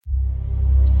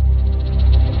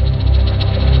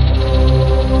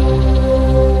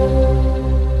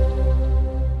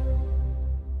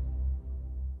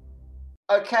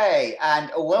Okay,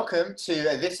 and welcome to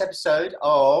this episode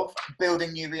of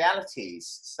Building New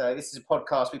Realities. So this is a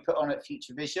podcast we put on at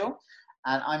Future Visual,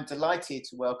 and I'm delighted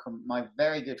to welcome my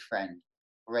very good friend,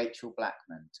 Rachel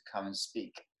Blackman, to come and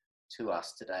speak to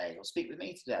us today, or speak with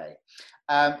me today.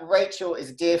 Rachel is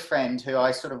a dear friend who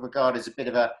I sort of regard as a bit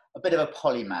of a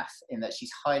polymath, in that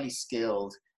she's highly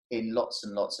skilled in lots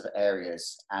and lots of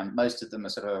areas, and most of them are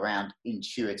sort of around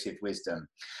intuitive wisdom.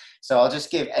 So I'll just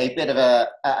give a bit of an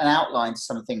outline to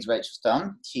some of the things Rachel's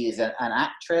done. She is an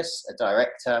actress, a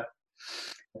director,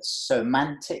 a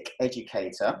somatic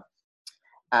educator.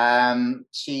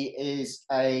 She is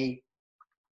a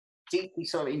deeply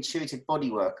sort of intuitive body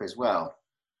worker as well.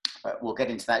 But we'll get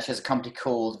into that. She has a company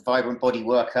called Vibrant Body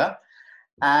Worker.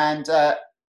 And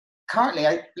currently,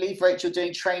 I believe, Rachel,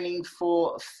 doing training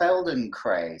for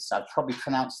Feldenkrais. I've probably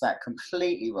pronounced that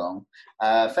completely wrong.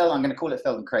 I'm going to call it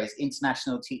Feldenkrais,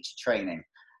 International Teacher Training.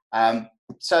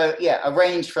 So, yeah, a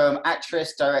range from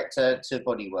actress, director to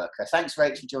body worker. Thanks,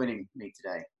 Rachel, for joining me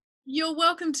today. You're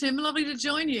welcome, Tim. Lovely to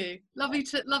join you. Lovely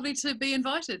to be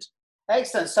invited.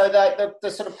 Excellent. So the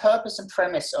sort of purpose and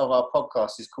premise of our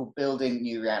podcast is called Building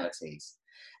New Realities.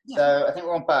 Yeah. So I think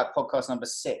we're on about podcast number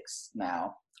 6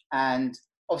 now. And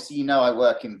obviously, you know, I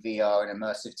work in VR and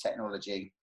immersive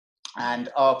technology, and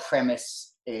our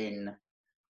premise in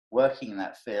working in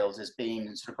that field has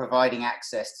been sort of providing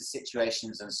access to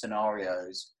situations and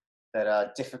scenarios that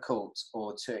are difficult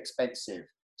or too expensive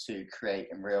to create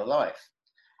in real life.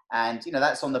 And, you know,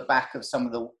 that's on the back of some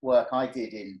of the work I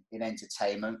did in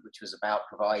entertainment, which was about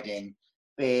providing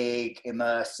big,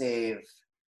 immersive,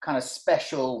 kind of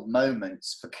special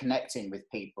moments for connecting with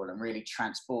people and really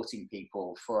transporting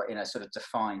people for in a sort of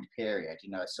defined period,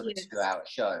 you know, a sort of 2-hour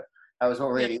show. That was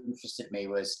what really interested me,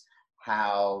 was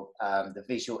how the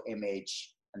visual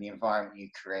image and the environment you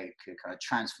create could kind of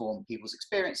transform people's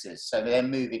experiences. So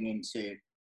then moving into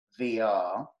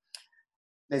VR,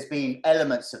 there's been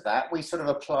elements of that. We sort of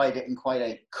applied it in quite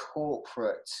a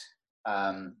corporate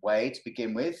way to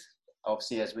begin with,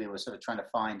 obviously, as we were sort of trying to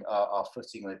find our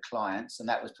footing with clients, and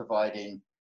that was providing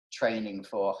training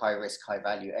for high risk, high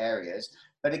value areas.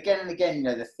 But again and again, you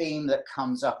know, the theme that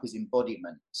comes up is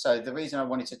embodiment. So the reason I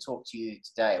wanted to talk to you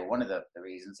today, or one of the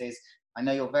reasons, is I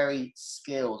know you're very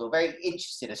skilled or very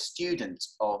interested, a student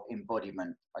of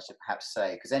embodiment, I should perhaps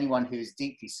say, because anyone who's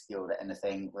deeply skilled at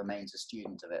anything remains a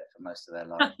student of it for most of their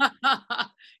life.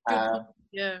 Good point.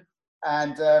 Yeah.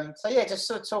 And so, yeah, just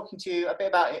sort of talking to you a bit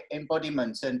about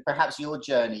embodiment and perhaps your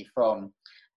journey from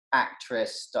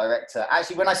actress, director.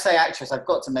 Actually, when I say actress, I've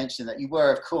got to mention that you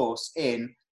were, of course,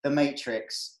 in The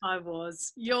Matrix. I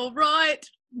was. You're right.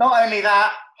 Not only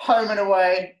that, Home and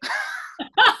Away.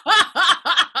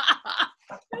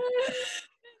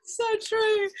 So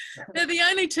true. They're the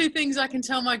only 2 things I can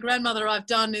tell my grandmother I've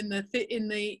done in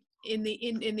the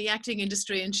acting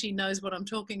industry, and she knows what I'm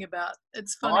talking about.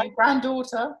 It's funny. My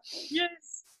granddaughter.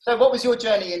 Yes. So what was your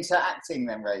journey into acting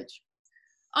then, Rach?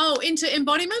 Oh, into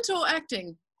embodiment or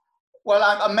acting? Well,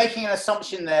 I'm making an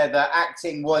assumption there that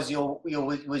acting was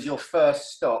your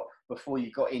first stop before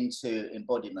you got into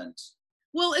embodiment.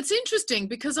 Well, it's interesting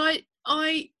because I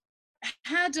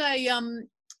had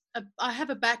I have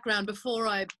a background before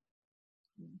I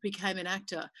became an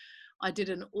actor. I did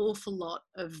an awful lot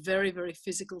of very, very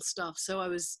physical stuff. So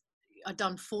I'd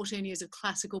done 14 years of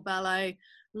classical ballet,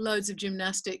 loads of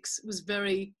gymnastics. It was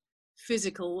very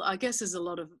physical, I guess, as a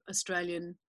lot of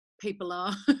Australian people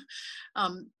are,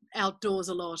 outdoors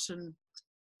a lot and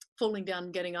falling down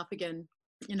and getting up again,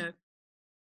 you know,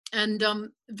 and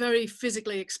very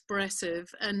physically expressive.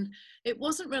 And it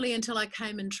wasn't really until I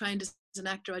came and trained as an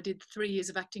actor. I did 3 years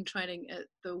of acting training at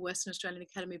the Western Australian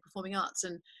Academy of Performing Arts,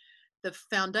 and the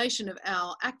foundation of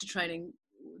our actor training,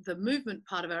 the movement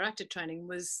part of our actor training,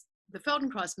 was the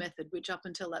Feldenkrais method, which up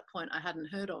until that point I hadn't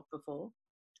heard of before.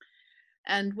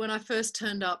 And when I first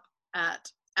turned up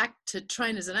to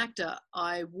train as an actor,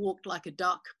 I walked like a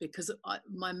duck because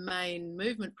my main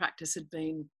movement practice had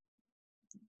been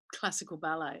classical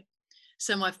ballet.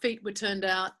 So my feet were turned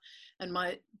out and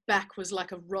my back was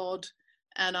like a rod.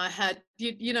 And I had,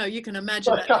 you know, you can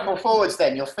imagine that. Shuffle forwards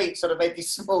then, your feet sort of made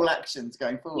these small actions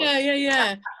going forward.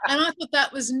 Yeah. And I thought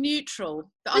that was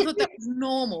neutral. I thought that was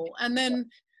normal. And then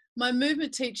my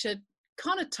movement teacher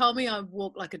kind of told me I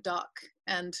walk like a duck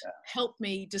and helped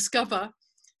me discover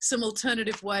some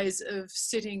alternative ways of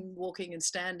sitting, walking and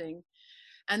standing.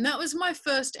 And that was my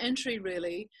first entry,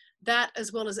 really. That,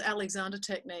 as well as Alexander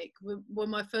technique, were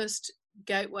my first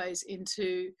gateways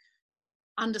into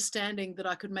understanding that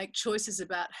I could make choices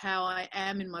about how I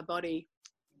am in my body.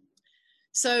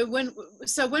 So when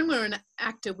we're an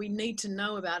actor, we need to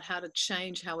know about how to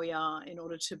change how we are in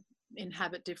order to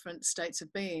inhabit different states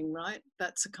of being, right?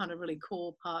 That's a kind of really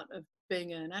core part of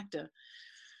being an actor.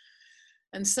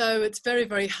 And so it's very,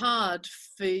 very hard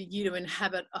for you to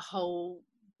inhabit a whole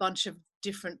bunch of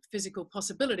different physical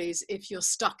possibilities if you're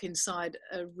stuck inside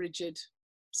a rigid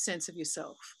sense of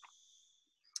yourself.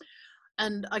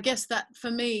 And I guess that for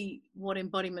me, what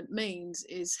embodiment means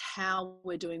is how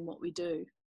we're doing what we do.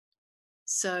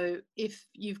 So if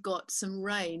you've got some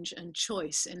range and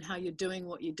choice in how you're doing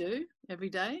what you do every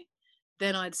day,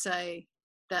 then I'd say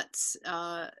that's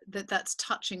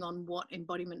touching on what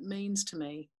embodiment means to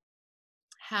me.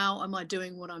 How am I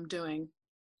doing what I'm doing?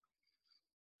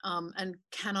 And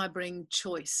can I bring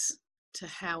choice to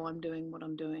how I'm doing what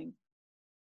I'm doing?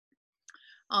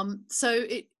 So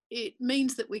it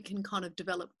means that we can kind of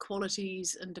develop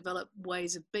qualities and develop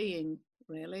ways of being,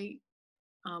 really,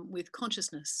 with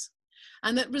consciousness.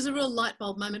 And that was a real light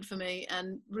bulb moment for me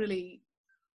and really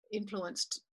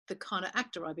influenced the kind of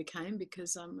actor I became,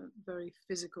 because I'm a very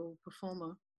physical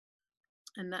performer.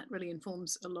 And that really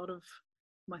informs a lot of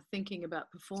my thinking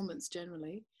about performance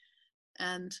generally.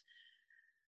 And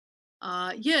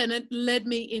and it led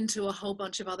me into a whole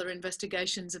bunch of other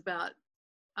investigations about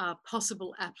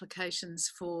possible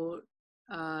applications for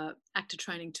actor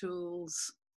training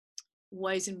tools,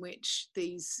 ways in which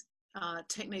these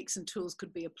techniques and tools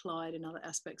could be applied in other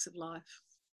aspects of life.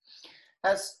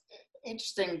 That's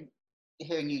interesting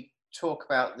hearing you talk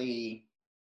about the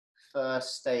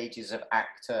first stages of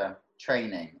actor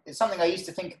training. It's something I used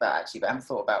to think about, actually, but I haven't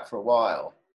thought about for a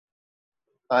while.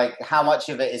 Like how much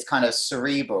of it is kind of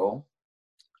cerebral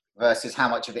versus how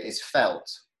much of it is felt.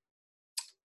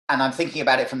 And I'm thinking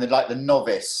about it from the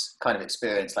novice kind of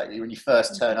experience, like when you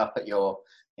first turn up at your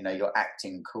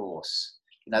acting course.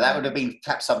 That would have been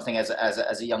perhaps something as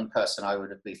a young person I would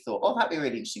have thought, oh, that'd be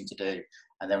really interesting to do.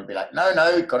 And then would be like,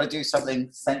 no, got to do something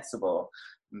sensible.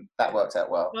 That worked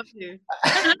out well. Love you.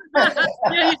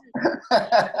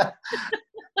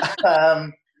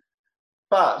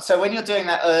 But so when you're doing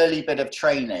that early bit of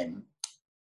training,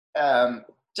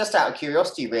 just out of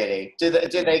curiosity, really, do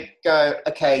they go,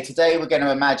 okay, today we're going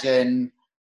to imagine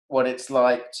what it's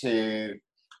like to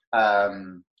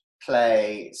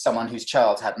play someone whose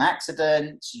child had an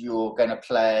accident, you're going to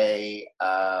play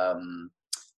a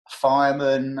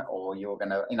fireman, or you're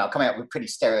going to, coming up with pretty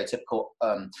stereotypical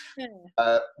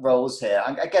roles here.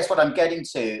 I guess what I'm getting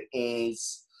to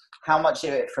is how much of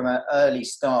it from an early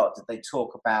start did they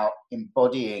talk about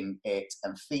embodying it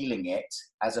and feeling it,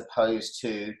 as opposed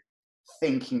to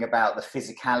thinking about the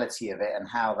physicality of it and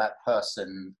how that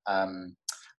person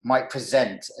might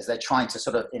present as they're trying to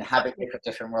sort of inhabit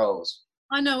different roles.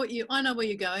 I know where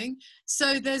you're going.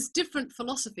 So there's different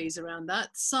philosophies around that.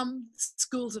 Some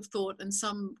schools of thought and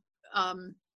some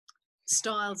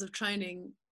styles of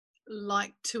training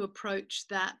like to approach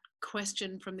that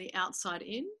question from the outside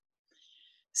in.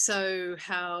 So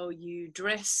how you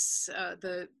dress,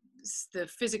 the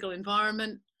physical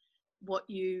environment, what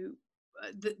you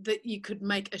that you could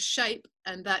make a shape,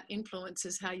 and that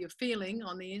influences how you're feeling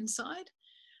on the inside.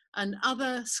 And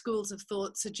other schools of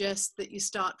thought suggest that you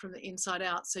start from the inside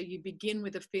out. So you begin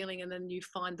with a feeling and then you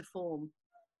find the form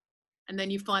and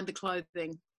then you find the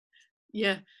clothing.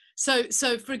 Yeah. So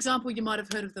for example, you might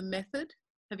have heard of the method.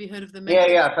 Have you heard of the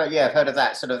method? Yeah, I've heard of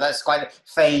that. Sort of, that's quite a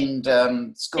famed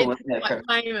school. It's quite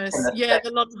famous. Yeah, a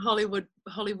lot of Hollywood,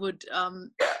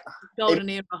 golden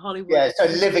era Hollywood. Yeah, so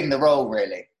living the role,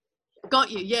 really.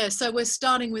 Got you. Yeah. So we're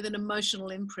starting with an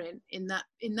emotional imprint in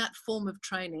that form of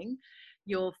training.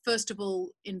 You're first of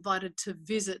all invited to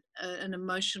visit an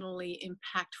emotionally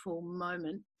impactful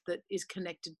moment that is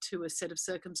connected to a set of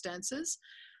circumstances,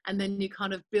 and then you're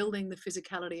kind of building the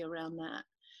physicality around that,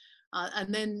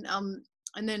 and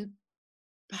then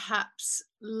perhaps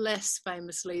less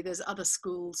famously, there's other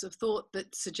schools of thought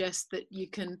that suggest that you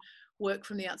can work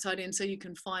from the outside in. So you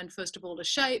can find first of all a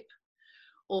shape,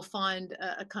 or find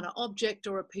a kind of object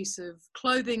or a piece of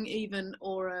clothing even,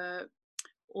 or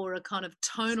a kind of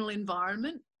tonal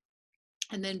environment,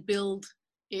 and then build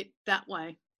it that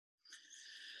way.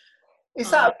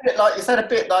 Is that a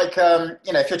bit like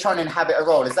if you're trying to inhabit a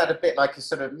role, is that a bit like a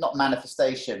sort of, not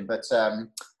manifestation, but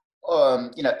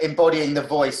embodying the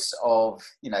voice of,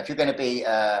 if you're going to be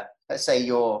let's say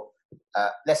your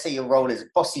role is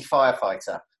bossy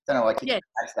firefighter. Don't know why I keep back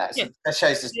to that. So that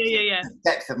shows the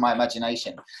depth of my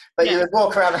imagination. But you would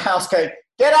walk around the house going,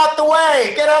 get out the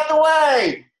way, get out the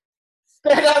way.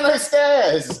 Get down those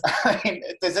stairs. I mean,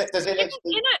 does it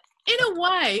in a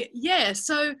way, yeah.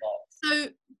 So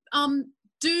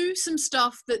do some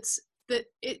stuff that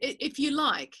if you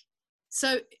like.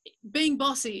 So being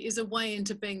bossy is a way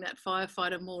into being that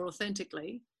firefighter more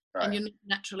authentically, right. And you're not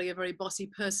naturally a very bossy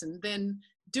person. Then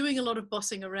doing a lot of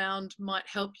bossing around might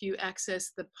help you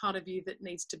access the part of you that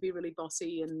needs to be really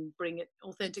bossy and bring it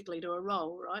authentically to a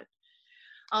role, right?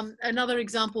 Another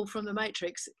example from the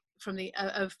Matrix, from the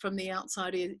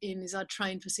outside in, is I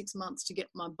trained for 6 months to get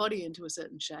my body into a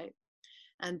certain shape,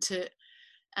 and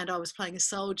I was playing a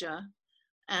soldier,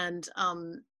 and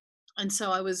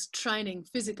so I was training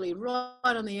physically right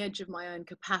on the edge of my own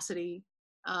capacity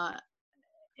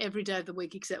every day of the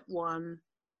week except one,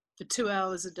 for 2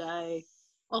 hours a day,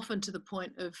 often to the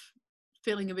point of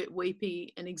feeling a bit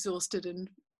weepy and exhausted and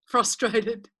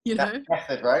frustrated, you know. That's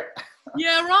method, right?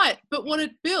 Yeah, right. But what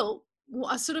it built,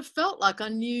 I sort of felt like I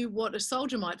knew what a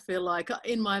soldier might feel like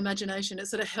in my imagination. It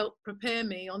sort of helped prepare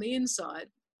me on the inside,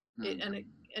 and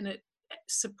it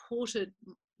supported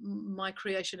my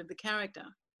creation of the character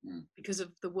because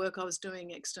of the work I was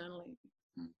doing externally.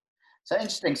 So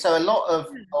interesting. So a lot of,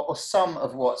 or some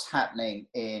of what's happening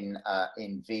in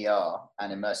VR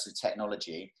and immersive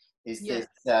technology is this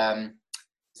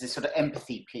sort of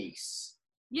empathy piece.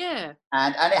 Yeah.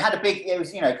 And it had it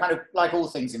was, you know, kind of like all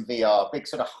things in VR, big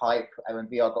sort of hype when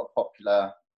VR got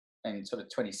popular in sort of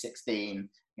 2016,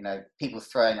 you know, people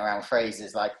throwing around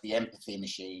phrases like the empathy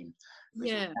machine,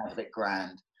 which sounds a bit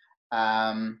grand.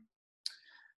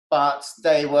 But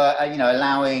they were, you know,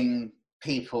 allowing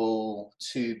people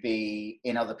to be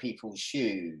in other people's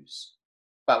shoes,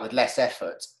 but with less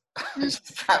effort, which is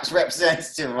perhaps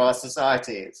representative of our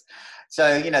societies.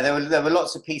 So, you know, there were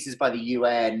lots of pieces by the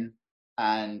UN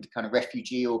and kind of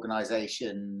refugee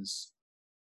organizations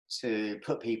to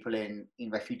put people in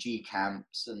refugee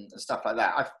camps and stuff like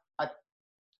that. I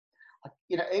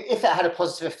you know, if it had a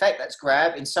positive effect, that's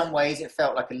great. In some ways, it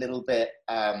felt like a little bit,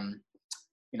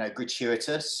 you know,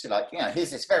 gratuitous. Like, you know, here's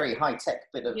this very high tech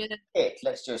bit of kit.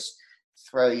 Let's just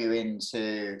throw you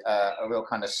into a real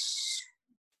kind of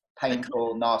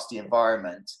painful, nasty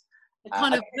environment.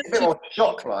 A bit more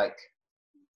shock-like.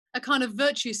 A kind of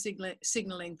virtue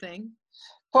signaling thing.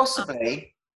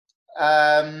 Possibly.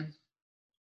 I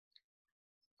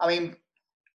mean,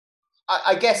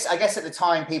 I guess at the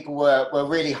time people were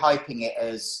really hyping it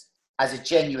as a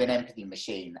genuine empathy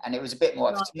machine, and it was a bit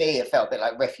more, to me it felt a bit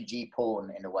like refugee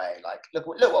porn in a way. Like, look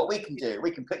what we can do.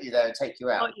 We can put you there and take you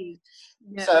out.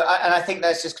 Yeah. So, and I think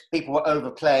that's just people were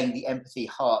overplaying the empathy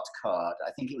heart card.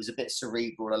 I think it was a bit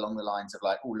cerebral along the lines of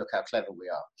like, oh, look how clever we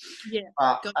are. Yeah.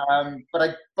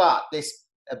 But this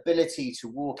ability to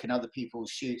walk in other people's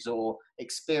shoes or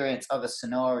experience other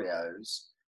scenarios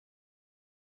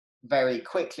very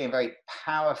quickly and very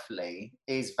powerfully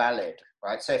is valid,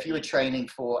 right? So if you were training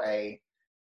for a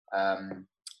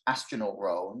astronaut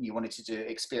role and you wanted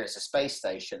to experience a space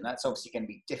station, that's obviously going to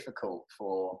be difficult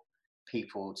for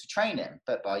people to train in,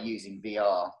 but by using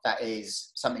VR, that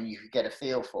is something you could get a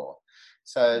feel for.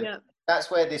 So that's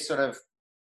where this sort of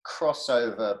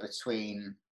crossover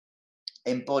between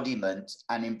embodiment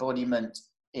and embodiment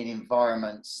in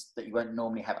environments that you won't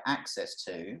normally have access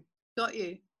to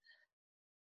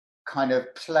kind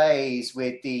of plays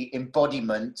with the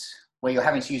embodiment where you're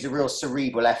having to use a real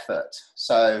cerebral effort.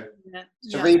 So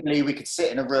cerebrally, we could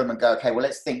sit in a room and go, okay, well,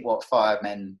 let's think what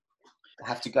firemen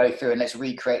have to go through and let's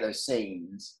recreate those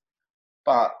scenes.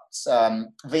 But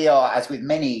VR, as with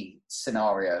many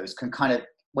scenarios, can kind of,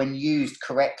 when used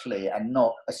correctly and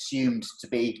not assumed to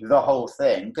be the whole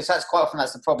thing, because that's quite often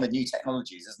that's the problem with new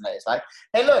technologies, isn't it? It's like,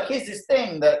 hey, look, here's this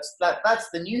thing that's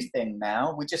the new thing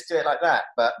now. We just do it like that.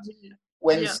 But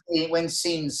when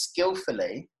seen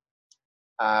skillfully,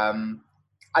 I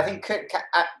think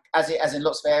as in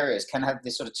lots of areas can have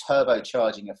this sort of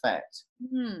turbocharging effect.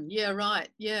 Yeah, right.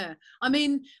 Yeah, I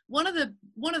mean, one of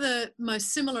the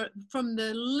most similar, from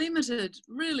the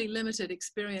really limited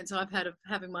experience I've had of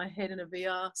having my head in a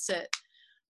VR set,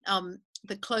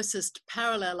 the closest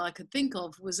parallel I could think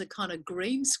of was a kind of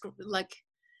green screen, like,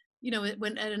 you know,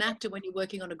 when you're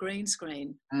working on a green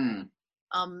screen,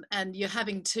 and you're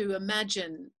having to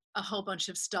imagine a whole bunch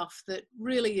of stuff that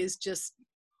really is just,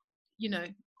 you know,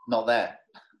 not there.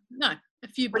 No, a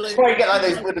few blue. That's where you get like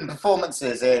those wooden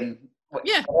performances in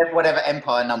whatever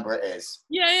empire number it is.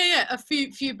 Yeah. A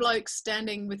few blokes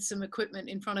standing with some equipment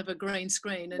in front of a green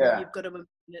screen, and you've got to imagine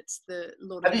it's the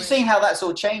Lord. Have you seen how that's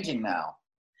all changing now?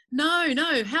 No.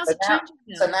 How's it changing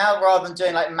now? So now, rather than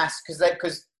doing like mass,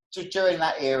 because during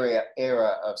that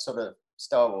era of sort of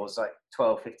Star Wars, like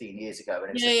 12, 15 years ago,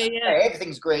 and hey,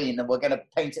 everything's green and we're going to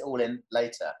paint it all in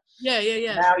later.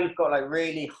 Yeah. Now you've got like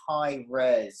really high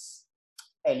res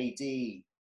LED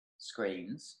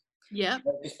screens. Yeah.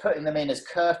 Just putting them in as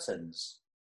curtains.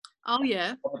 Oh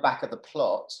yeah. On the back of the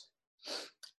plot,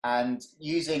 and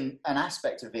using an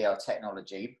aspect of VR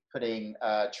technology, putting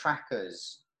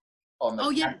trackers on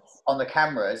the on the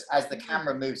cameras. As the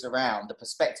camera moves around, the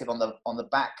perspective on the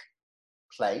back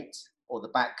plate or the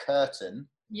back curtain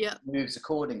moves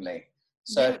accordingly.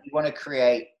 So if you want to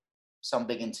create some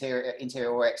big interior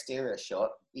or exterior shot,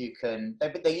 you can.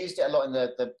 They used it a lot in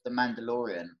the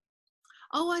Mandalorian.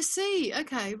 Oh, I see.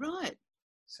 Okay, right.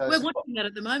 So we're watching that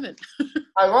at the moment.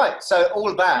 Oh, right. So all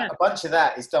of that, a bunch of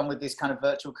that is done with this kind of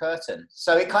virtual curtain.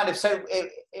 So it kind of,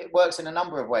 it works in a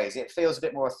number of ways. It feels a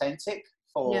bit more authentic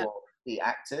for the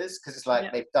actors because it's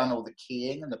like they've done all the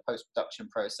keying and the post-production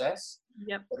process.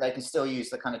 Yep. But they can still use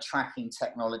the kind of tracking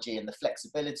technology and the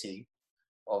flexibility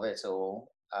of it all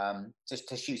just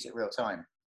to shoot it real time.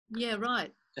 Yeah,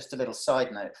 right. Just a little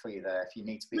side note for you there if you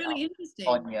need to be really interesting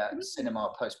on your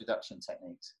cinema post-production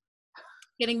techniques.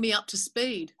 Getting me up to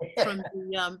speed from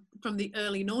the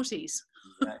early noughties.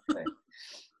 Exactly.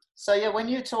 So yeah, when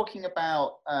you're talking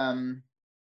about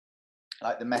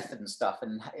like the method and stuff,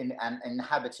 and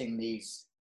inhabiting these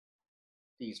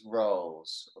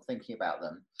roles or thinking about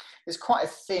them, there's quite a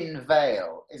thin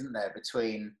veil, isn't there,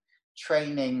 between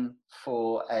training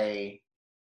for a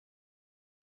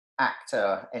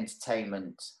actor,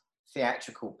 entertainment,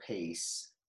 theatrical piece,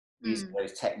 using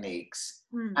those techniques,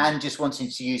 and just wanting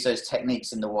to use those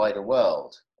techniques in the wider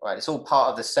world, right? It's all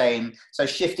part of the same. So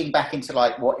shifting back into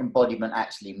like what embodiment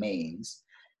actually means.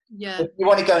 Yeah. If you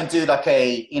want to go and do like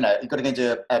you've got to go and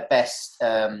do a best,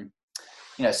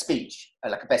 speech,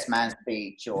 like a best man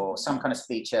speech or some kind of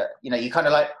speech. You kind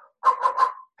of like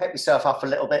pep yourself up a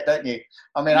little bit, don't you?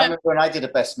 I mean, I remember when I did a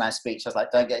best man speech, I was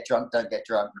like, don't get drunk, don't get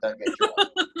drunk, don't get drunk.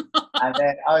 And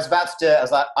then I was about to do it. I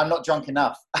was like, I'm not drunk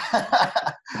enough.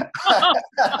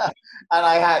 And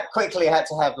I had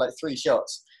to have like 3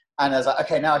 shots. And I was like,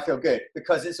 okay, now I feel good,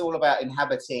 because it's all about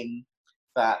inhabiting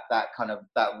that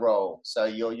role. So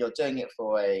you're doing it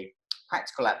for a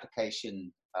practical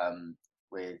application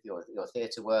with your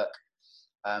theatre work.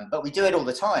 But we do it all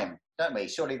the time, don't we?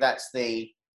 Surely that's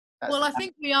I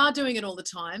think we are doing it all the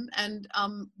time, and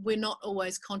we're not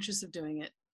always conscious of doing it.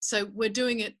 So we're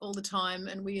doing it all the time,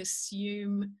 and we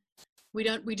assume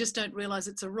we just don't realize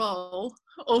it's a role,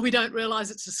 or we don't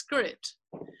realize it's a script.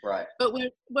 Right. But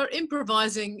we're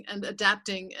improvising and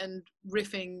adapting and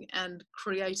riffing and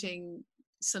creating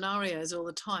scenarios all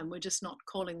the time. We're just not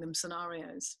calling them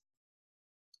scenarios.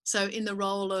 So in the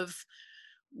role of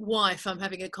wife, I'm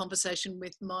having a conversation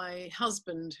with my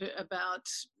husband about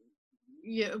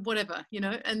whatever,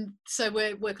 and so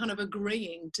we're kind of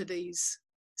agreeing to these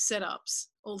setups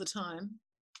all the time.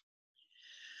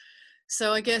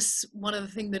 So I guess one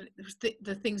of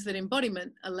the things that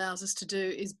embodiment allows us to do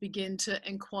is begin to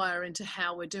inquire into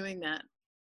how we're doing that,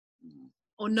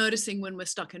 or noticing when we're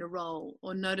stuck in a role,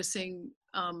 or noticing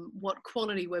what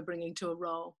quality we're bringing to a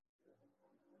role.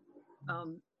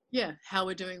 How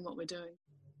we're doing what we're doing.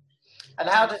 And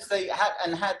how does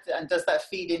does that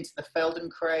feed into the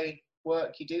Feldenkrais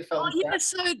work you do? So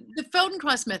the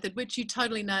Feldenkrais method, which you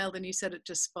totally nailed and you said it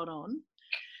just spot on,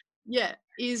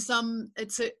 is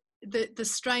the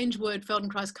strange word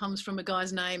Feldenkrais comes from a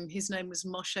guy's name. His name was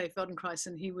Moshe Feldenkrais,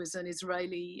 and he was an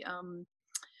Israeli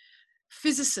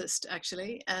physicist,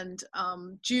 actually, and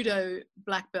judo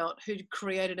black belt, who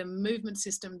created a movement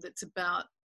system that's about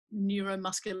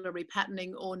neuromuscular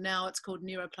repatterning, or now it's called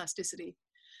neuroplasticity.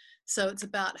 So it's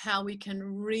about how we can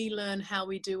relearn how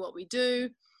we do what we do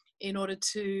in order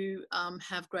to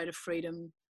have greater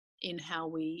freedom in how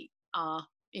we are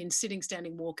in sitting,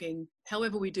 standing, walking,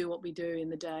 however we do what we do in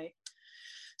the day.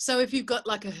 So if you've got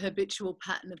like a habitual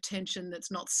pattern of tension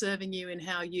that's not serving you in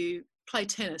how you play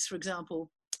tennis, for example,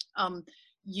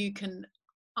 you can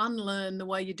unlearn the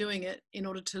way you're doing it in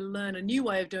order to learn a new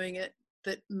way of doing it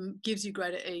that gives you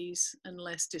greater ease and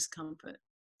less discomfort.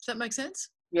 Does that make sense?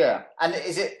 Yeah. And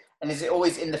is it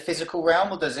always in the physical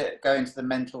realm, or does it go into the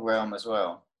mental realm as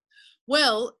well?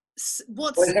 Well, is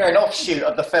there an offshoot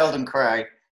of the Feldenkrais?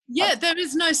 Yeah, there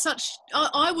is no such.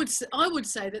 I would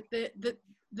say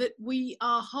that we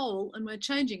are whole and we're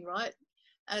changing, right?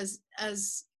 As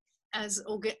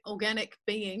organic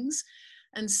beings,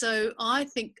 and so I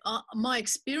think my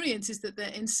experience is that they're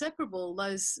inseparable,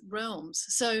 those realms.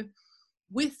 So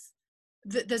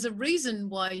there's a reason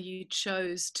why you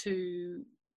chose to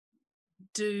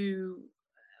do.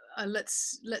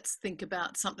 Let's think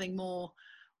about something more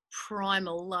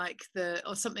primal,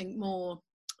 or something more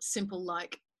simple,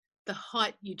 like the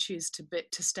height you choose to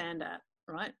stand at,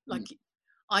 right? Like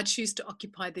I choose to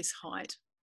occupy this height.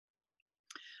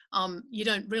 You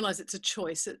don't realize it's a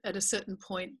choice at a certain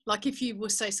point. Like if you were,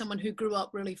 say, someone who grew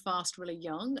up really fast, really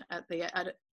young,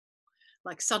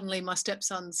 like suddenly my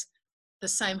stepson's the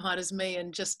same height as me,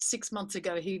 and just 6 months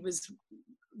ago he was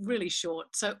really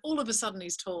short, so all of a sudden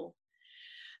he's tall.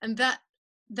 and that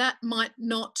might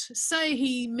not, say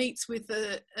he meets with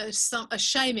a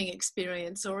shaming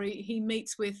experience, or he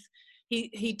meets with,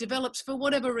 he develops for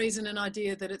whatever reason an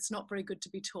idea that it's not very good to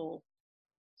be tall,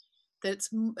 that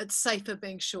it's safer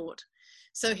being short.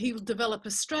 So he'll develop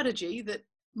a strategy that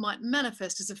might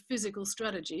manifest as a physical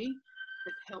strategy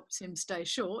that helps him stay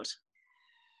short.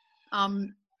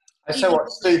 So what,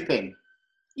 stooping?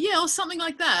 Yeah, or something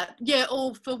like that. Yeah,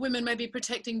 or for women, maybe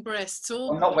protecting breasts,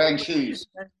 or not wearing shoes.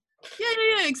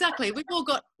 Yeah, exactly. We've all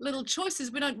got little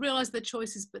choices. We don't realise they're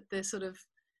choices, but they're sort of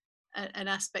an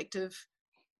aspect of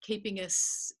keeping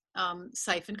us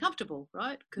safe and comfortable,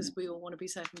 right? Because we all want to be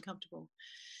safe and comfortable.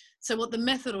 So what the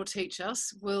method will teach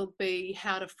us will be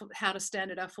how to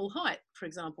stand at our full height, for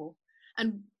example.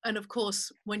 And of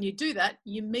course, when you do that,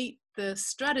 you meet the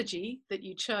strategy that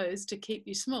you chose to keep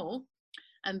you small.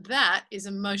 And that is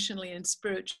emotionally and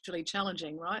spiritually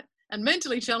challenging, right? And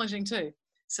mentally challenging too.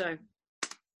 So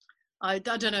I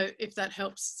don't know if that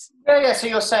helps. Yeah. So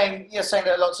you're saying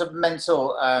that lots of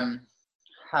mental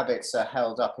habits are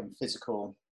held up in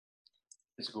physical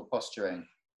posturing.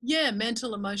 Yeah,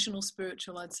 mental, emotional,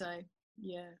 spiritual, I'd say.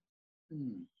 Yeah.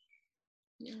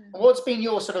 Yeah. What's been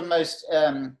your sort of most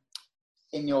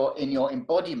in your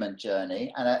embodiment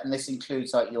journey, and this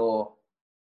includes like your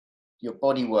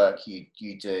body work you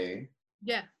do,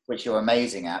 yeah, which you're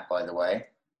amazing at, by the way.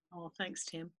 Oh, thanks,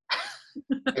 Tim.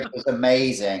 It was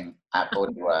amazing at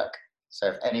body work. So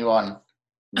if anyone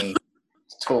needs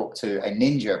to talk to a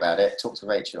ninja about it, talk to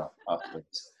Rachel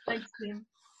afterwards. Thanks, Tim.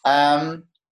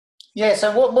 Yeah,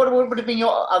 so what would have been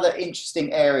your other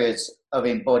interesting areas of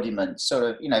embodiment? Sort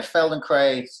of,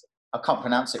 Feldenkrais, I can't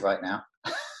pronounce it right now.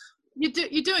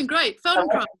 You're doing great.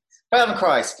 Feldenkrais.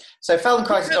 Feldenkrais. So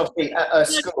Feldenkrais is obviously a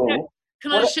school.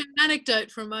 Can I share an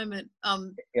anecdote for a moment?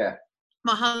 Yeah.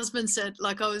 My husband said,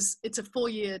 it's a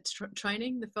 4-year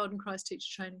training, the Feldenkrais teacher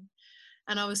training.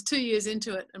 And I was 2 years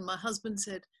into it. And my husband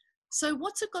said, so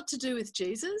what's it got to do with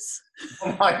Jesus?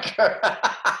 Oh my God.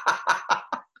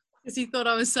 Because he thought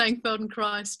I was saying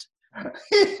Feldenkrais.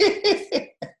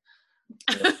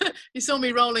 He saw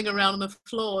me rolling around on the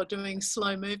floor doing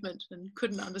slow movement and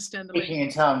couldn't understand the Speaking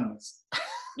in tongues.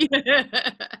 Yeah.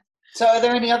 So are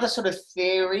there any other sort of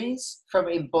theories from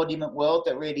embodiment world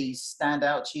that really stand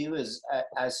out to you as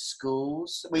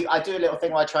schools? I do a little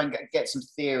thing where I try and get some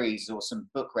theories or some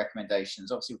book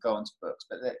recommendations. Obviously we'll go on to books,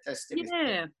 but let's stick with this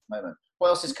at the moment. What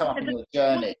else has come up in your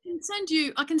journey?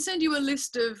 I can send you a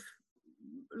list of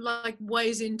like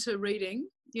ways into reading,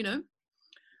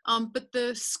 but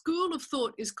the school of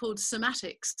thought is called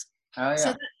somatics. Oh, yeah. So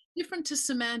that's different to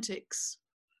semantics.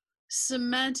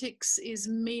 Semantics is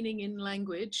meaning in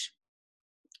language,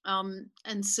 and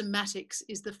somatics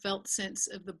is the felt sense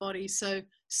of the body. So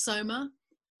soma,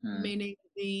 meaning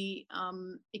the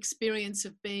experience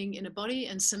of being in a body,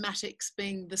 and somatics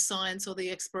being the science or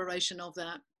the exploration of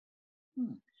that.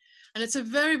 And it's a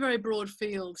very, very broad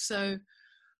field. So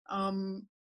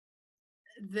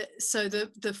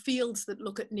the fields that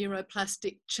look at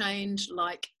neuroplastic change,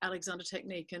 like Alexander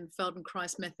technique and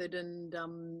Feldenkrais method and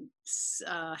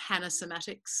Hanna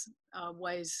somatics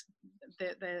ways,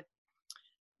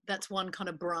 that's one kind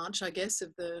of branch, I guess,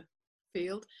 of the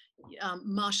field.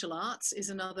 Martial arts is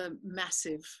another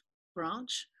massive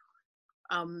branch.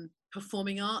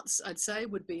 Performing arts, I'd say,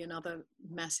 would be another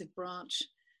massive branch.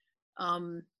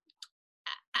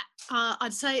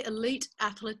 I'd say elite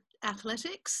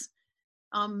athletics.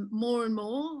 More and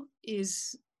more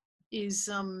is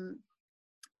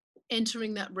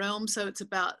entering that realm. So it's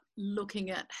about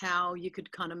looking at how you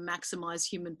could kind of maximize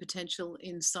human potential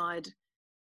inside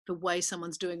the way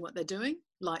someone's doing what they're doing,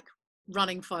 like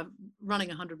running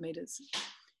 100 meters.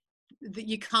 That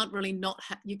you can't really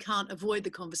you can't avoid the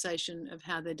conversation of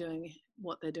how they're doing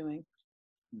what they're doing,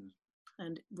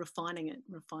 and refining it.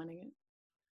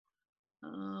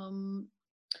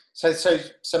 So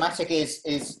somatic it's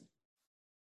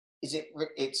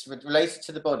related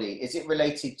to the body. Is it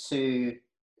related to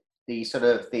the sort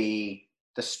of the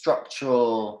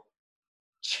structural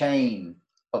chain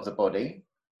of the body,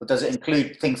 or does it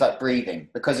include things like breathing?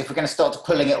 Because if we're going to start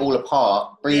pulling it all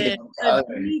apart, breathing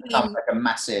becomes like a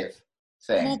massive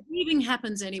thing. Well, breathing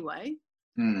happens anyway,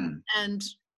 and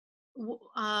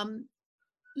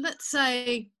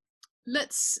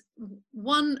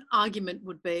one argument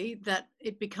would be that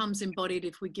it becomes embodied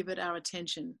if we give it our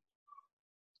attention.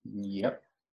 Yep.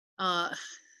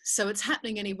 So it's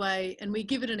happening anyway, and we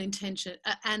give it an intention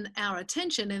and our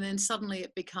attention, and then suddenly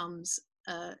it becomes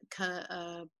a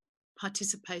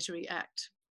participatory act.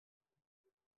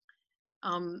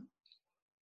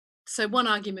 So one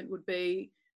argument would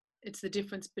be it's the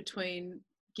difference between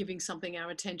giving something our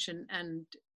attention and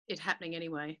it happening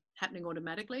anyway, happening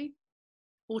automatically.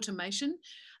 Automation.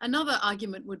 Another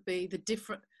argument would be the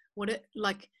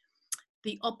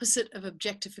opposite of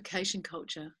objectification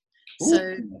culture. Ooh.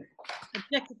 So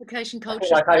objectification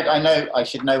culture. I know, I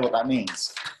should know what that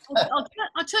means.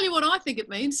 I'll tell you what I think it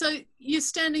means. So you're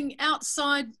standing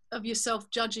outside of yourself,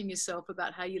 judging yourself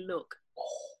about how you look.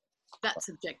 That's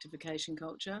objectification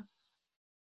culture.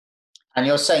 And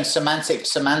you're saying somatic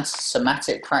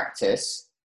practice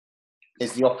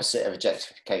is the opposite of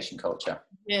objectification culture.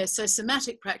 Yeah, so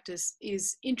somatic practice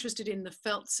is interested in the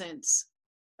felt sense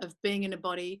of being in a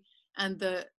body and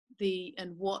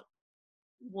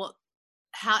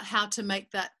how to make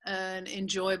that an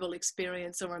enjoyable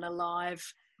experience or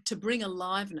to bring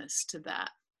aliveness to that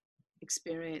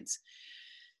experience.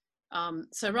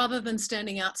 So rather than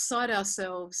standing outside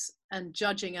ourselves and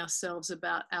judging ourselves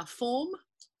about our form,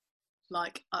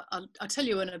 like I'll tell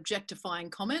you an objectifying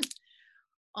comment.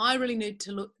 I really need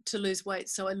to lose weight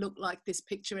so I look like this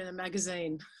picture in a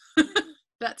magazine.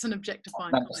 That's an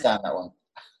objectifying comment. I understand that one.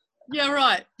 Yeah,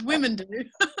 right. Women do.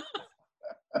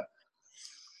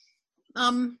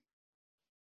 Or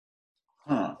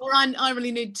I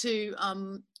really need to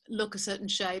look a certain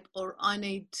shape, or I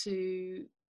need to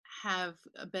have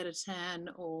a better tan,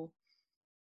 or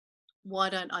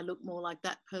why don't I look more like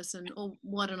that person, or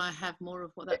why don't I have more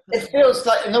of what that person It feels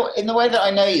like, in the way that I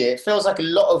know you, it feels like a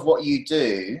lot of what you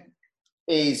do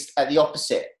is at the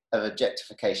opposite of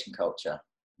objectification culture.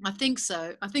 I think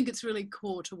so. I think it's really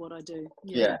core to what I do.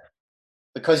 Yeah.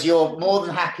 Because you're more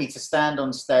than happy to stand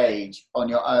on stage on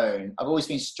your own. I've always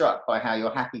been struck by how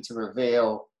you're happy to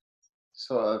reveal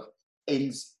sort of,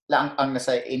 I'm going to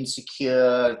say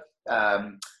insecure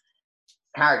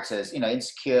characters,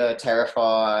 insecure,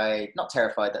 terrified, not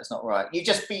terrified, that's not right.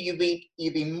 You'd be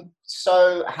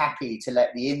so happy to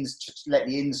let the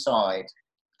inside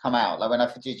come out. Like when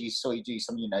saw you do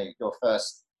some, your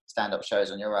first stand-up shows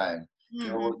on your own,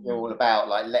 you're all about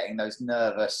like letting those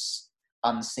nervous,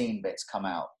 unseen bits come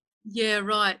out. Yeah,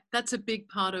 right. That's a big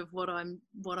part of what I'm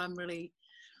really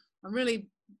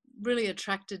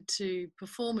attracted to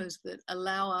performers that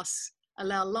allow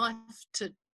life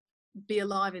to be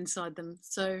alive inside them.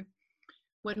 So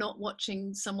we're not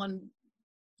watching someone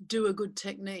do a good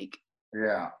technique.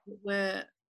 Yeah. We're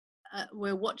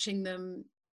watching them,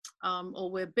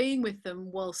 or we're being with them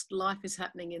whilst life is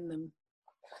happening in them.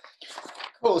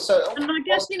 Cool. So, and I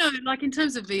guess like in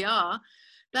terms of VR,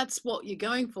 that's what you're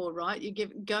going for, right? You're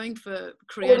going for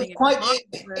creating.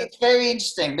 It's very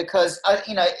interesting because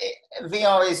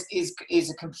VR is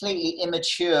a completely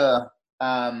immature.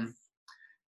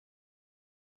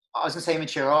 I was going to say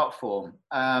immature art form.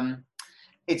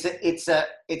 It's a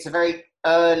very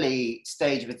early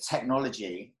stage of the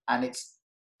technology, and it's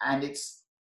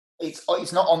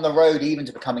not on the road even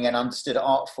to becoming an understood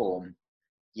art form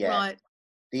yet. Right.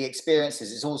 The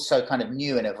experiences is also kind of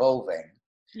new and evolving.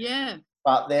 Yeah.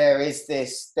 But there is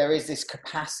this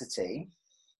capacity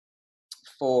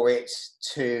for it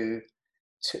to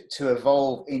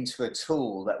evolve into a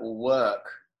tool that will work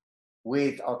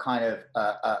with our kind of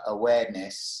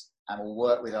awareness, and will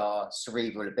work with our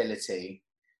cerebral ability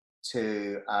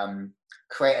to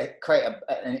create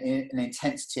an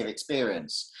intensity of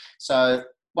experience. So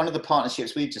one of the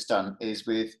partnerships we've just done is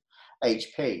with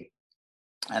HP,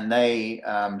 and they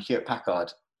Hewlett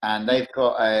Packard, and they've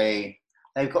got a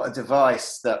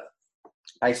device that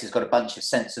basically has got a bunch of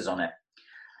sensors on it,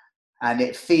 and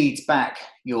it feeds back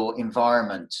your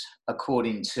environment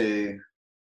according to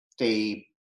the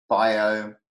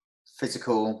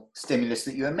biophysical stimulus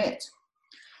that you emit.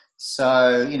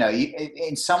 So,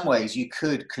 in some ways you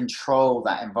could control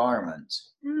that environment.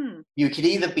 You could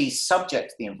either be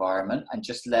subject to the environment and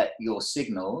just let your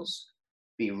signals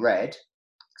be read.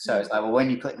 So it's like, well, when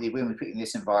we put you in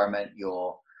this environment,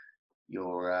 your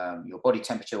body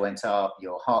temperature went up,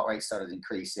 your heart rate started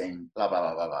increasing, blah, blah,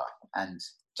 blah, blah, blah, and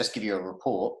just give you a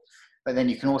report. But then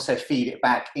you can also feed it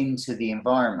back into the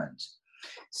environment.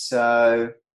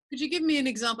 So could you give me an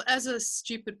example, as a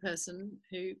stupid person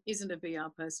who isn't a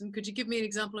VR person, could you give me an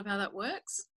example of how that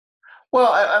works?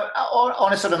 Well,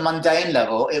 on a sort of mundane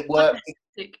level, it works.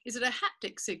 Is it a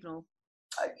haptic signal?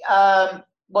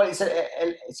 Well, it's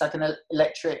like an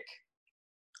electric.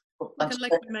 Like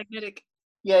electromagnetic.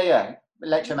 Yeah.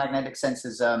 Electromagnetic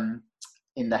sensors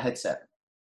in the headset.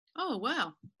 Oh,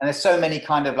 wow. And there's so many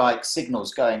kind of like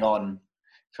signals going on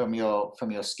from your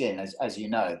skin, as you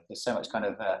know. There's so much kind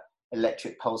of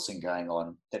electric pulsing going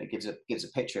on that it gives a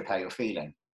picture of how you're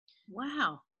feeling.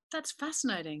 Wow, that's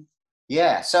fascinating.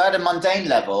 Yeah, so at a mundane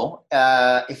level,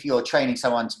 if you're training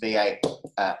someone to be a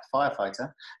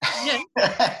firefighter, yeah.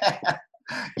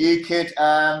 you could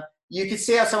you can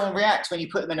see how someone reacts when you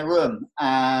put them in a room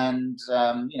and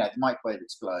the microwave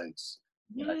explodes.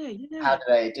 How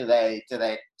do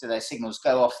their signals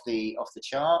go off the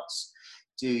charts?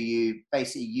 Do you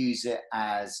basically use it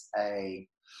as a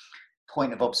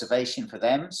point of observation for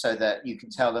them so that you can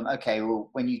tell them, okay, well,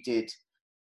 when you did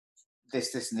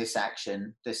this and this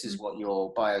action, this is what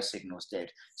your biosignals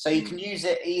did. So you can use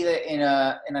it either in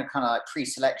a kind of like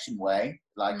pre-selection way,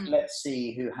 like let's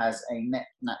see who has a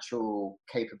natural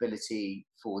capability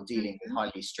for dealing with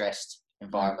highly stressed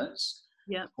environments,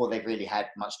 before they've really had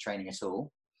much training at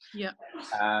all.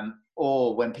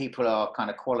 Or when people are kind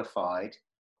of qualified,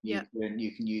 you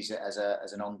can use it as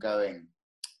an ongoing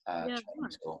training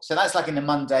tool. So that's like in a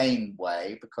mundane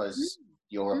way, because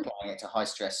you're applying it to high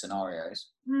stress scenarios.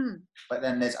 But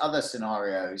then there's other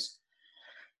scenarios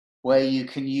where you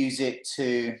can use it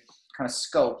to kind of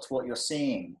sculpt what you're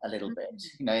seeing a little bit,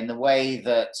 in the way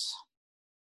that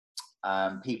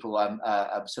people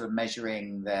are sort of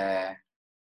measuring their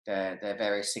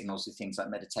various signals with things like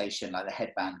meditation, like the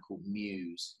headband called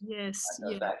Muse. So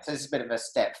it's a bit of a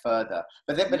step further,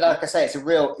 but like I say, it's a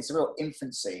real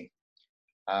infancy.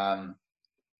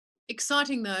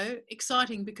 Exciting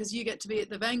because you get to be at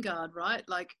the vanguard, right?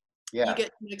 Like you get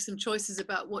to make some choices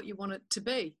about what you want it to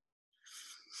be.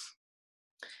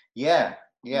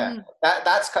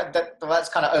 That's kind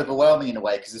of overwhelming in a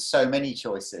way, because there's so many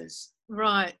choices,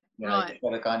 right. You've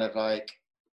got to kind of like,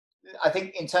 I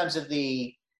think in terms of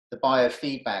the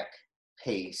biofeedback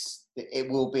piece, it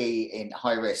will be in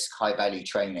high risk, high value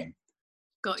training.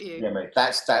 Got you.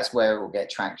 That's where it will get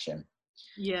traction.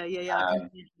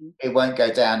 It won't go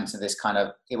down to this kind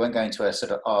of, it won't go into a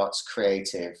sort of arts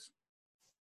creative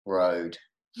road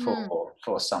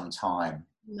for some time.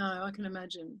 No, I can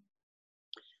imagine.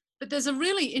 But there's a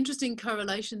really interesting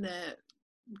correlation there,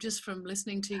 just from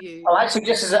listening to you. Oh, actually,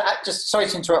 just sorry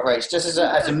to interrupt, Rach. Just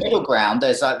as a middle ground,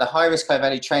 there's like the high risk, high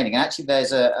value training. And actually,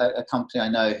 there's a company I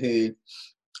know who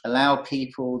allow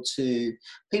people kind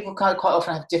of quite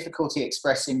often have difficulty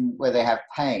expressing where they have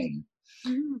pain.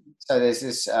 So there's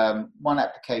this one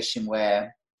application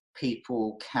where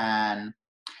people can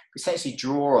essentially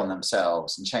draw on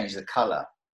themselves and change the color.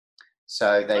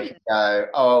 So they can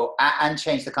go, and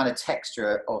change the kind of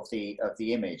texture of the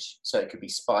image. So it could be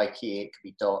spiky, it could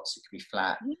be dots, it could be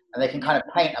flat, and they can kind of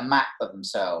paint a map of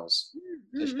themselves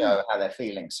to show how they're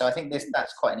feeling. So I think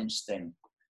that's quite an interesting.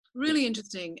 Really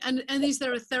interesting. And is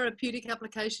there a therapeutic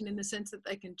application in the sense that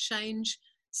they can change,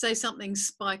 say something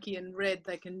spiky and red,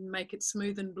 they can make it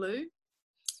smooth and blue?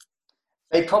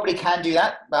 They probably can do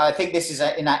that, but I think this is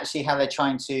in actually how they're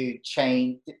trying to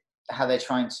change, how they're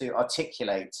trying to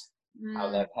articulate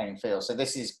how their pain feels. So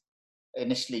this is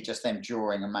initially just them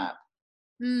drawing a map.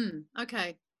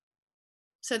 Okay.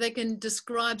 So they can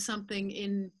describe something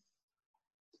in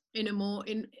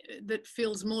that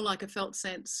feels more like a felt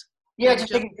sense. Yeah, I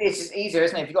just think it's easier,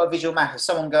 isn't it? If you've got a visual map, if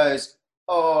someone goes,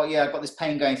 oh yeah, I've got this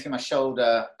pain going through my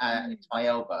shoulder and it's my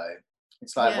elbow,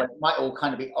 it's like, well, it might all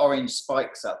kind of be orange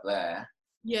spikes up there.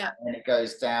 And then it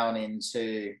goes down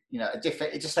into, a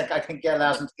different, it just like, I think it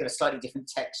allows them to give a slightly different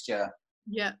texture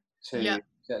to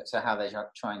how they're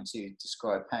trying to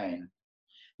describe pain.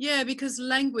 Yeah, because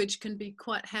language can be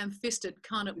quite ham-fisted,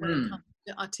 can't it, when it comes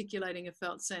to articulating a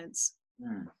felt sense.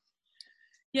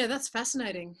 Yeah, that's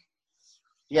fascinating.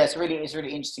 Yeah, it's a really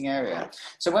interesting area.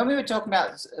 So when we were talking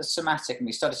about somatic and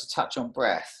we started to touch on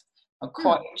breath, I'm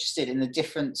quite interested in the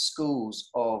different schools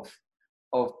of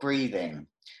breathing.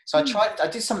 So I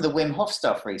did some of the Wim Hof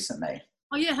stuff recently.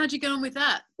 Oh yeah, how'd you get on with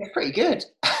that? It's pretty good.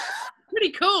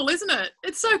 Pretty cool, isn't it?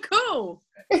 It's so cool.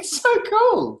 It's so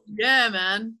cool. Yeah,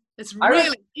 man. It's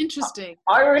really interesting.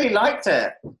 I really liked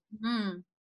it.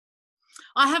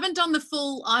 I haven't done the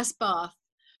full ice bath,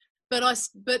 but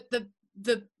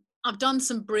I've done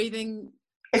some breathing.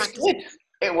 It's good.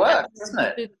 It works, doesn't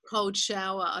it? A cold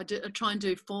shower. I try and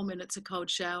do 4 minutes of cold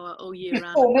shower all year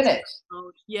round. 4 minutes?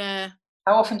 Yeah.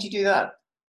 How often do you do that?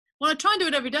 Well, I try and do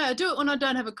it every day. I do it when I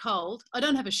don't have a cold. I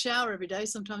don't have a shower every day.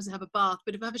 Sometimes I have a bath,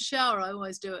 but if I have a shower, I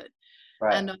always do it.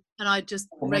 Right. And I just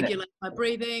regulate my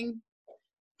breathing,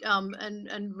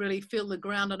 and really feel the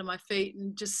ground under my feet,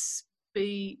 and just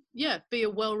be a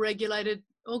well-regulated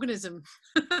organism.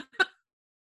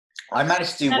 I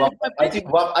managed to do one.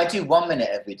 I do 1 minute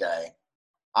every day.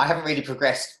 I haven't really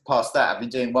progressed past that. I've been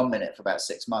doing 1 minute for about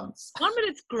 6 months. 1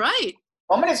 minute's great.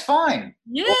 1 minute's fine.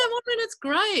 Yeah, 1 minute's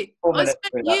great. I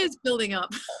spent years building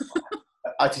up.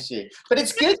 I did you. But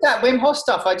it's good, that Wim Hof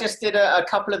stuff. I just did a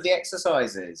couple of the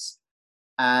exercises,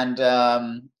 and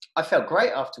I felt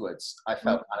great afterwards. I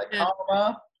felt kind of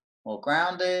calmer, more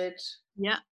grounded.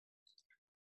 Yeah.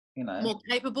 More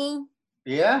capable.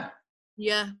 Yeah.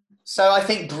 Yeah. So I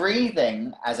think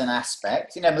breathing as an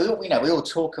aspect, we all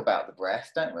talk about the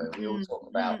breath, don't we? We all talk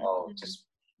about, just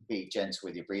be gentle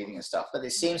with your breathing and stuff. But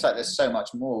it seems like there's so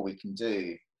much more we can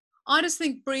do. I just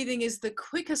think breathing is the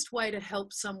quickest way to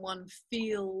help someone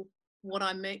feel what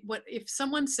I mean. What if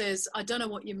someone says, I don't know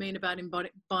what you mean about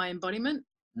by embodiment,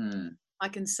 I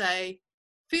can say,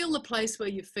 feel the place where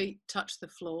your feet touch the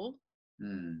floor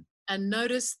and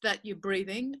notice that you're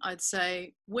breathing. I'd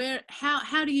say,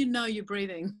 how do you know you're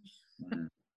breathing?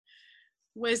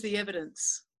 Where's the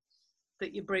evidence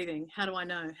that you're breathing? How do I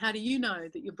know? How do you know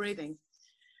that you're breathing?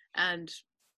 And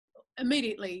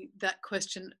immediately that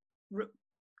question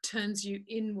turns you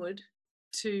inward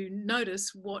to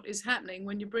notice what is happening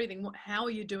when you're breathing. How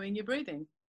are you doing your breathing?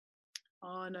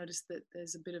 I noticed that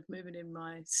there's a bit of movement in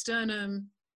my sternum,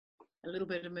 a little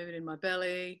bit of movement in my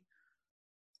belly.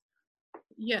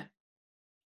 Yeah,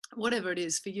 whatever it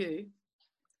is for you.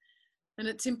 And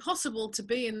it's impossible to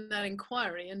be in that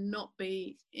inquiry and not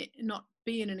be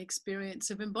in an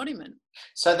experience of embodiment.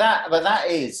 So that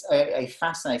is a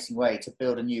fascinating way to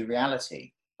build a new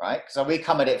reality, right? Because we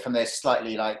come at it from this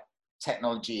slightly like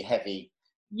technology heavy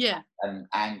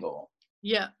angle.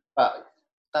 Yeah. But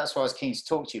that's why I was keen to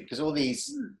talk to you, because all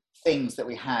these things that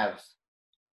we have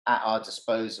at our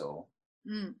disposal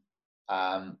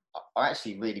are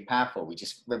actually really powerful.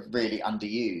 We're really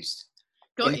underused.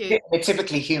 In a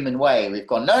typically human way, we've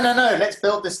gone, no, let's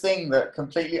build this thing that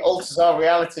completely alters our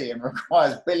reality and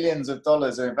requires billions of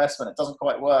dollars of investment. It doesn't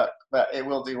quite work, but it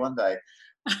will do one day.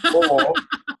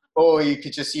 Or you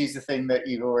could just use the thing that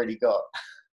you've already got.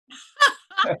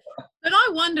 But I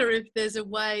wonder if there's a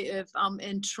way of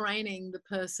entraining the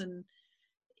person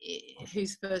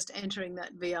who's first entering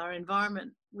that VR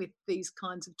environment with these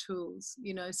kinds of tools,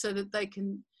 so that they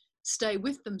can stay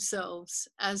with themselves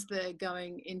as they're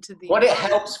going into the what it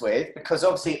helps with, because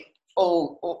obviously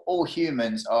all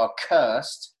humans are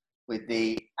cursed with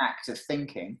the act of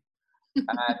thinking,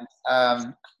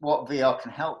 and what VR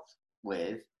can help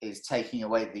with is taking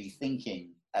away the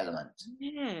thinking element.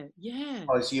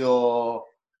 Because you're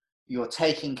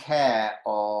taking care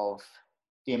of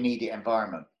the immediate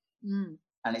environment, and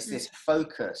it's this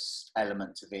focus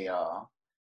element to VR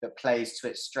that plays to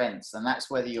its strengths. And that's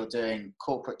whether you're doing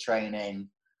corporate training,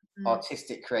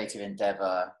 artistic creative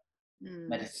endeavor,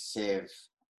 meditative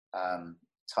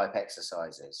type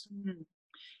exercises.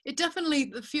 It definitely,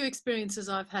 the few experiences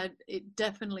I've had, it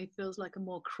definitely feels like a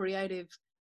more creative,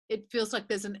 it feels like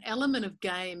there's an element of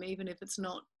game, even if it's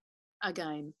not a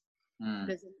game.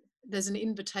 There's an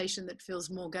invitation that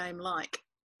feels more game-like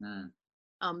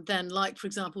than, like, for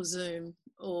example, Zoom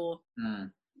or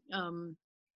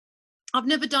I've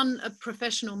never done a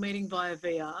professional meeting via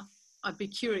VR. I'd be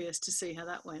curious to see how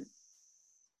that went.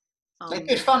 It's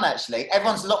good fun, actually.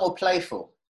 Everyone's a lot more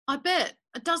playful. I bet.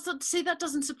 That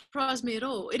doesn't surprise me at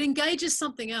all. It engages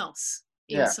something else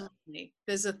inside me.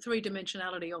 There's a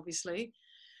three-dimensionality, obviously,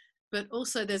 but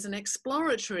also there's an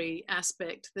exploratory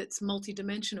aspect that's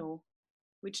multidimensional,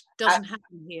 which doesn't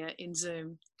happen here in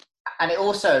Zoom. And it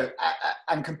also,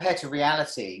 and compared to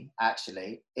reality,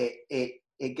 actually,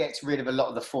 it gets rid of a lot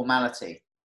of the formality.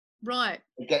 Right.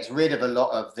 It gets rid of a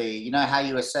lot of the, how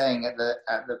you were saying at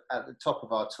the top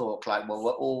of our talk, like, well,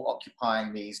 we're all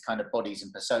occupying these kind of bodies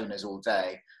and personas all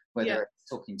day, whether it's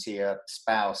talking to your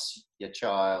spouse, your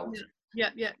child,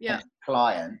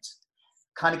 client,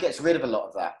 kind of gets rid of a lot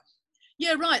of that.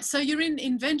 Yeah, right. So you're in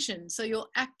invention. So you're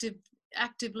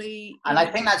actively. And I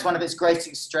think that's one of its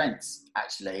greatest strengths,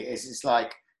 actually, is it's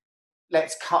like,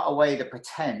 let's cut away the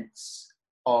pretense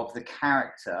of the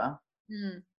character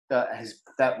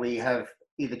that we have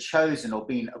either chosen or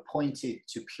been appointed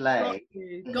to play.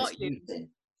 Got you.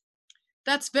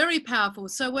 That's very powerful.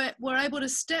 So we're able to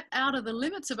step out of the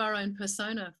limits of our own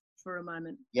persona for a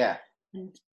moment. Yeah.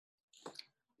 And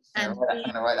I'm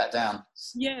going to write that down.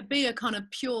 Yeah, be a kind of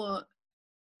pure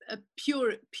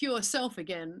self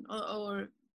again, or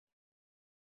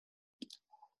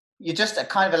you're just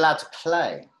kind of allowed to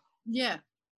play. Yeah.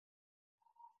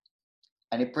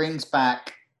 And it brings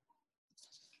back.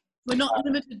 We're not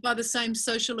limited by the same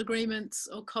social agreements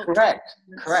or culture.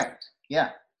 Correct.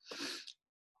 Yeah.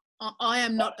 I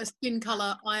am not a skin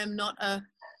color. I'm not a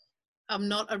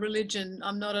religion.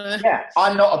 I'm not a. Yeah.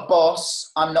 I'm not a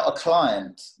boss. I'm not a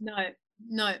client.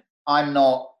 No. I'm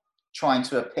not trying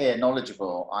to appear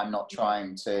knowledgeable. I'm not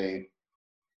trying to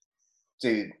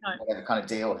do whatever kind of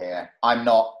deal here. I'm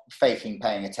not faking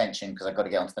paying attention because I've got to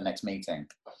get on to the next meeting.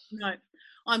 No.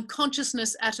 I'm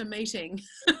consciousness at a meeting.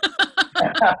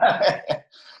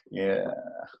 Yeah.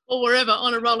 Or wherever,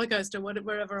 on a roller coaster,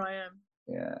 wherever I am.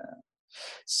 Yeah.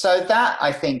 So that,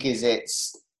 I think, is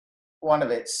its one of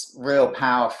its real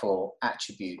powerful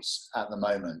attributes at the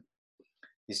moment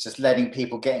is just letting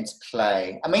people get into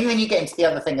play. I mean, when you get into the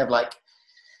other thing of like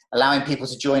allowing people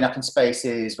to join up in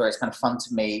spaces where it's kind of fun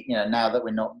to meet, you know, now that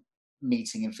we're not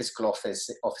meeting in physical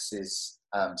offices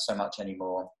so much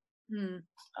anymore.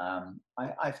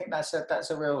 I think that's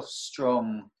a real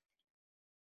strong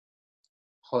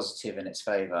positive in its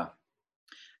favour.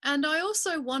 And I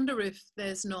also wonder if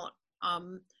there's not,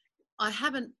 I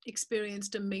haven't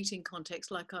experienced a meeting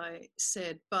context like I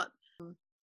said, but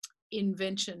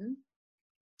invention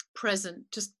present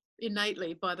just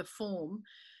innately by the form,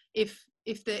 if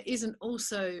there isn't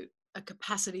also a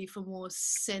capacity for more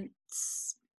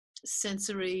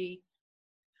sensory,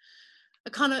 a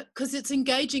kind of, because it's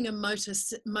engaging a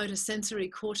motor sensory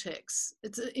cortex.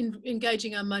 It's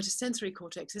engaging our motor sensory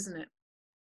cortex, isn't it?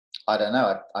 I don't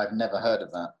know. I've never heard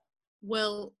of that.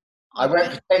 Well, I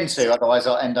won't pretend to, otherwise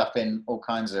I'll end up in all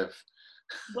kinds of...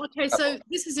 Okay, so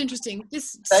this is interesting.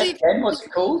 What's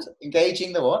it called?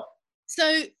 Engaging the what?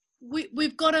 So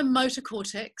we've got a motor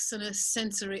cortex and a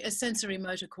sensory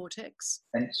motor cortex.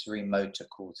 Sensory motor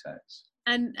cortex.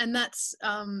 And that's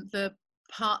the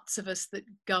parts of us that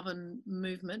govern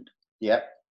movement. Yep.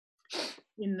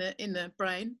 In the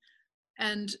brain.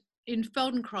 And in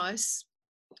Feldenkrais,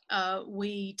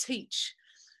 we teach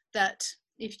that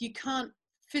if you can't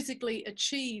physically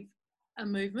achieve a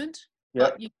movement,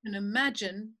 yep, but you can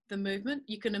imagine the movement,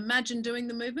 you can imagine doing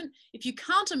the movement. If you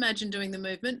can't imagine doing the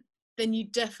movement, then you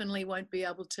definitely won't be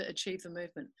able to achieve the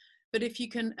movement. But if you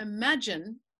can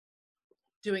imagine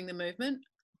doing the movement,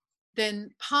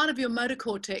 then part of your motor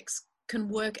cortex can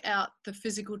work out the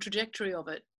physical trajectory of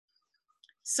it.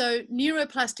 So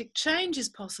neuroplastic change is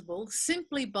possible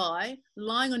simply by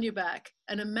lying on your back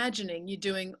and imagining you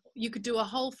could do a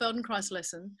whole Feldenkrais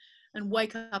lesson and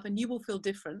wake up and you will feel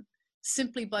different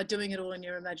simply by doing it all in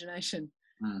your imagination.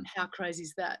 How crazy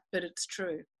is that? But it's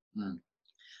true.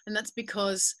 And that's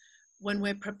because when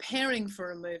we're preparing for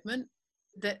a movement,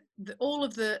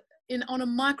 on a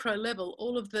micro level,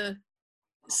 all of the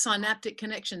synaptic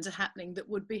connections are happening that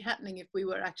would be happening if we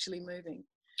were actually moving.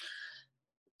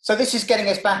 So this is getting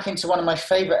us back into one of my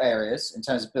favourite areas in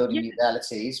terms of building new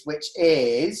realities, which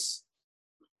is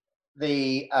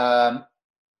I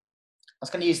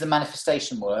was going to use the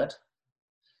manifestation word,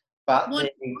 but what's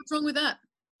wrong with that?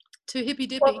 Too hippy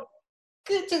dippy. Well,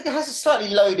 it has a slightly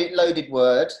loaded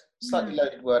word,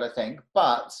 I think.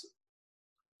 But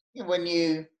when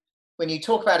you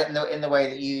talk about it in the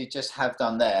way that you just have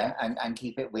done there, and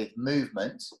keep it with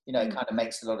movement, you know, it kind of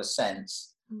makes a lot of sense.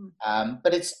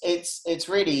 But it's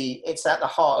really at the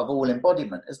heart of all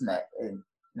embodiment, isn't it?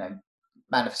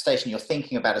 Manifestation. You're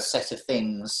thinking about a set of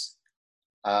things,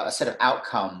 a set of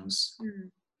outcomes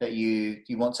that you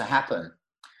want to happen,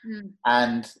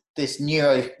 and this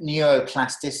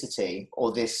neuroplasticity,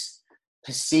 or this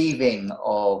perceiving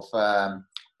of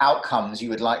outcomes you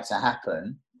would like to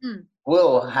happen,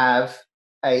 will have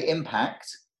an impact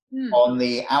on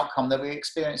the outcome that we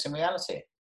experience in reality.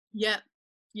 Yeah.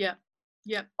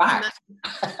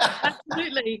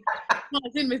 Absolutely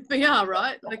ties in with VR,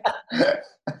 right? Like,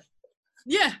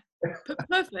 yeah,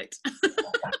 perfect.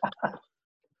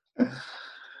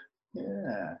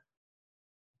 Yeah.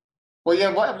 Well,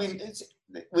 yeah.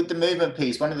 With the movement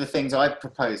piece, one of the things I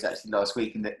proposed actually last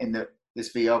week in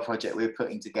this VR project we're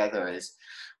putting together is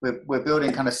we're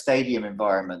building kind of stadium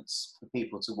environments for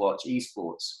people to watch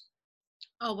esports.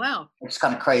 Oh wow! Which is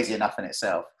kind of crazy enough in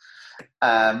itself.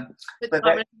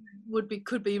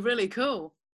 Could be really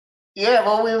cool. Yeah,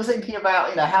 well, we were thinking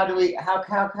about, how do we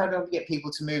get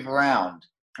people to move around?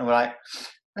 And we're like,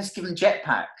 let's give them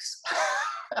jetpacks.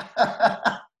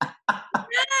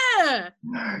 Yeah.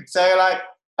 So you're like,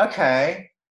 okay,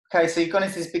 so you've gone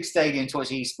into this big stadium to watch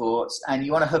esports, and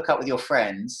you want to hook up with your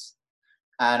friends.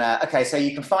 And so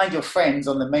you can find your friends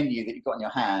on the menu that you've got in your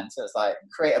hand. So it's like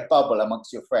create a bubble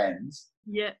amongst your friends.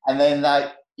 Yeah. And then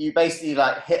you basically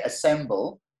hit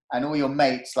assemble, and all your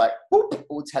mates whoop,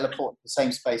 all teleport to the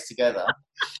same space together.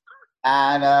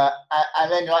 And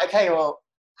then you're like, okay, well,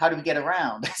 how do we get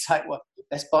around? It's like, well,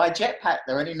 let's buy a jetpack.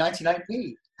 They're only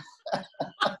 99p.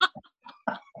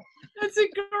 That's a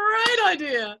great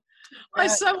idea. I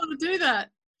so want to do that.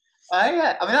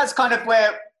 Yeah. I mean, that's kind of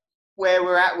where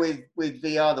we're at with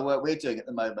VR, the work we're doing at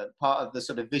the moment. Part of the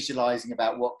sort of visualizing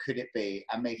about what could it be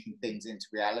and making things into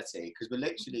reality, because we're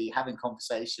literally having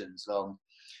conversations along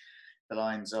the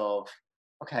lines of,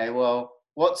 okay, well,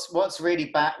 what's really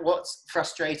bad, what's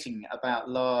frustrating about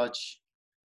large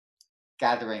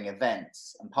gathering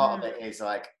events? And part of it is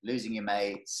losing your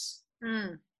mates.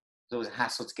 There's always a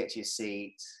hassle to get to your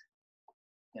seat,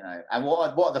 and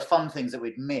what are the fun things that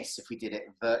we'd miss if we did it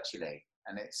virtually?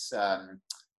 and it's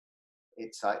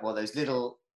like, well, those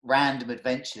little random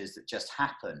adventures that just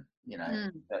happen, you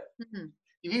know. But have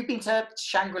you been to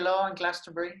Shangri-La in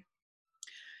Glastonbury?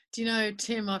 Do you know,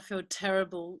 Tim, I feel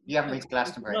terrible. You haven't been to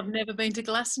Glastonbury? I've never been to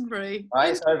Glastonbury.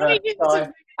 Right, it's over. Sorry.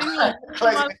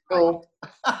 Closing the school.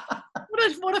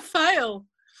 What a fail.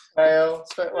 Well,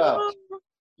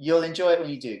 you'll enjoy it when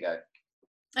you do go.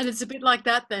 And it's a bit like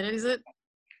that then, is it?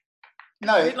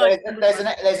 No,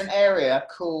 there's an area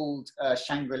called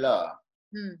Shangri-La.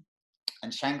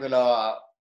 And Shangri-La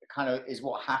kind of is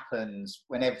what happens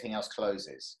when everything else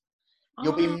closes.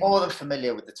 You'll be more than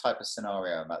familiar with the type of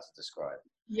scenario I'm about to describe.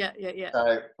 Yeah.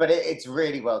 So, but it's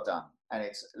really well done, and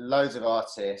it's loads of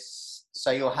artists.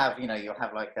 So you'll have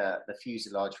like the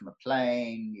fuselage from a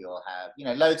plane. You'll have,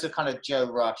 loads of kind of Joe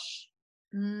Rush,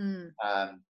 Mutoid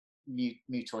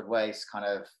Waste kind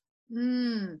of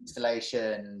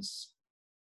installations,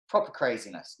 proper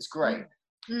craziness. It's great.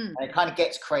 And it kind of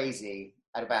gets crazy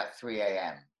at about 3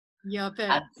 a.m. Yeah, I bet.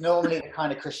 And normally the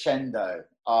kind of crescendo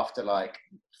after like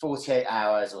 48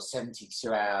 hours or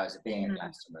 72 hours of being at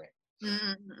Glastonbury.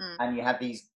 And you have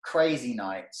these crazy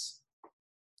nights,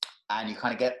 and you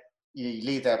kind of you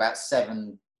leave there about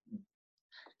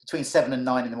between 7 and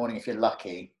 9 in the morning if you're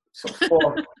lucky, sort of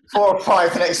 4 or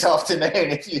 5 the next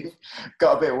afternoon if you've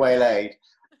got a bit waylaid,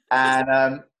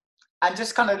 and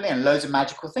just kind of loads of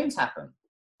magical things happen.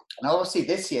 And obviously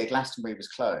this year Glastonbury was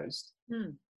closed,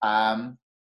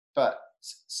 but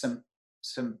some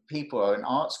people, an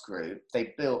arts group,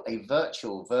 they built a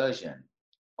virtual version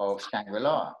of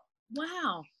Shangri-La.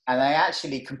 Wow. And they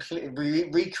actually completely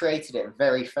recreated it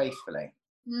very faithfully.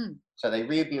 So they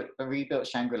rebuilt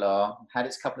Shangri-La, had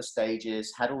its couple of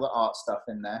stages, had all the art stuff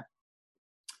in there,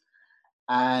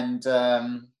 and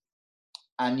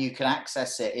you can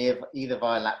access it either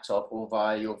via laptop or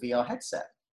via your VR headset.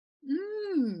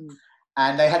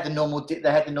 And they had the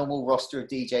normal roster of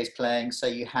DJs playing. So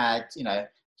you had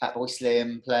Fatboy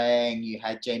Slim playing, you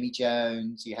had Jamie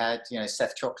Jones, you had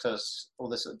Seth Troctos, all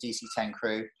the sort of DC-10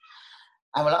 crew.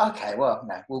 And we're like, okay, well,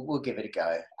 we'll give it a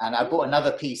go. And I bought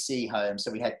another PC home,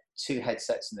 so we had 2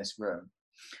 headsets in this room.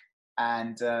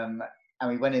 And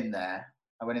we went in there.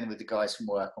 I went in with the guys from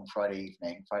work on Friday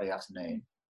afternoon.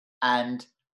 And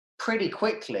pretty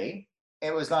quickly,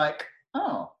 it was like,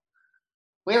 oh,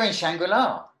 we're in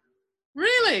Shangri-La.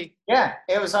 Really? Yeah,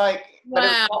 it was like,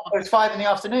 wow. But it was 5 in the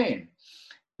afternoon.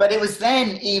 But it was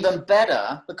then even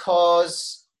better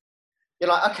because you're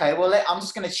like, okay, well, I'm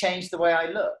just going to change the way I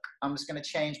look. I'm just going to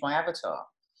change my avatar.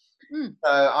 So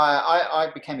I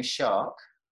became a shark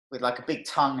with like a big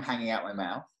tongue hanging out my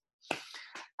mouth.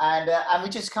 And we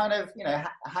just kind of,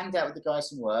 hanged out with the guys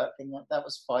from work. And that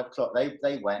was 5 o'clock.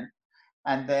 They went.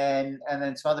 And then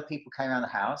some other people came around the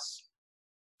house.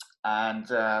 And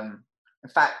in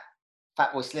fact,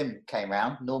 Fatboy Slim came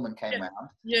round. Norman came round.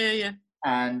 Yeah.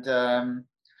 And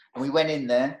we went in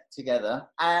there together,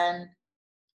 and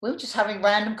we were just having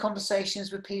random conversations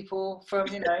with people from,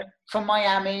 from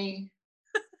Miami,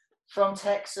 from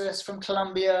Texas, from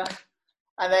Colombia.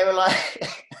 And they were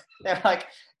like,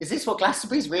 is this what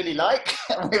Glastonbury's really like?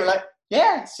 And we were like,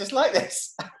 yeah, it's just like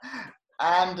this.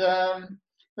 And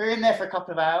we were in there for a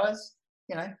couple of hours,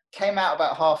 came out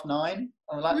about 9:30, and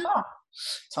we're like,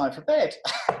 time for bed.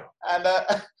 And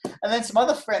then some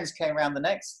other friends came around the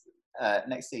next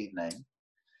evening,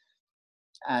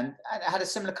 and had a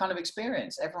similar kind of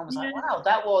experience. Everyone was like, wow,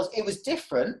 it was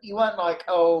different. You weren't like,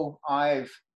 oh,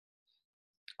 I've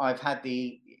had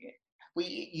you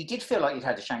did feel like you'd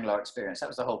had a Shangri-La experience. That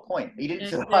was the whole point. You didn't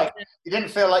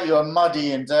feel like you were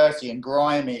muddy and dirty and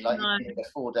grimy like you did a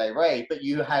 4-day rave, but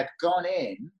you had gone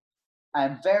in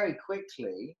and very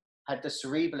quickly had the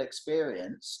cerebral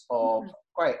experience of,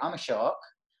 great, I'm a shark,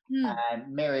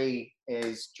 and Miri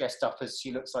is dressed up as,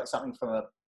 she looks like something from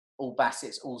all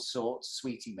Bassett's All Sorts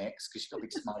Sweetie mix, because she's got a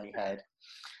big smiley head.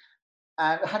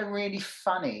 And we had a really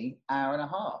funny hour and a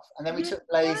half. And then we took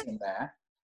Blaze in there,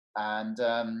 and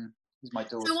who's my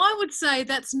daughter. So I would say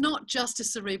that's not just a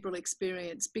cerebral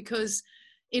experience, because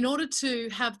in order to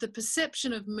have the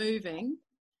perception of moving,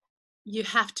 you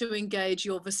have to engage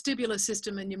your vestibular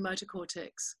system and your motor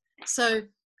cortex. So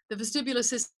the vestibular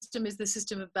system is the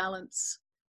system of balance.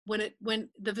 When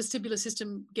the vestibular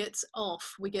system gets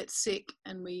off, we get sick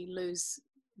and we lose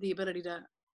the ability to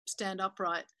stand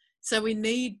upright. So we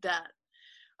need that.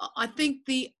 I think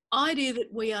the idea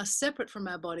that we are separate from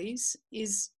our bodies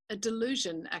is a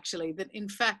delusion, actually, that in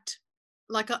fact,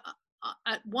 like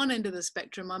at one end of the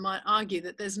spectrum, I might argue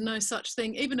that there's no such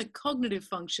thing. Even a cognitive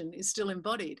function is still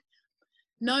embodied.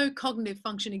 No cognitive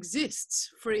function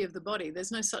exists free of the body.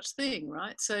 There's no such thing,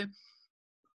 right? So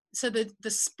so the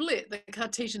split, the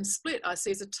Cartesian split, I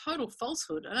see as a total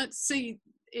falsehood. I don't see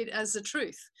it as the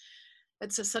truth.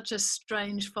 It's such a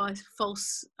strange,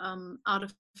 false,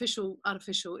 artificial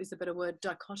is the better word,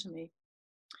 dichotomy.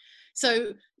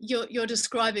 So you're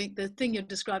describing the thing you're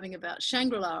describing about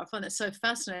Shangri-La. I find that so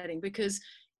fascinating, because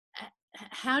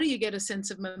how do you get a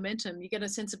sense of momentum? You get a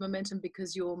sense of momentum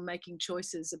because you're making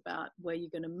choices about where you're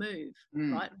going to move,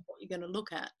 right? What you're going to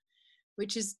look at,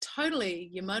 which is totally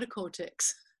your motor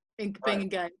cortex being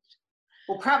engaged.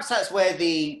 Well, perhaps that's where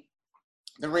the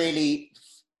really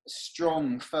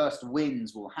strong first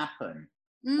wins will happen,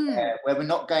 where we're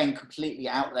not going completely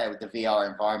out there with the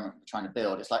VR environment we're trying to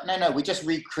build. It's like, no, we're just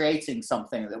recreating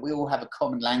something that we all have a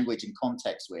common language and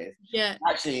context with. Yeah.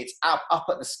 Actually, it's up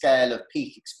at the scale of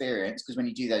peak experience, because when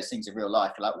you do those things in real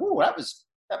life, you're like, whoa, that was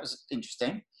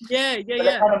interesting. Yeah. But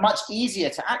they're kind of much easier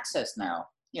to access now.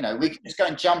 You know, we can just go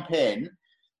and jump in.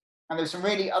 And there's some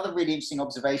other really interesting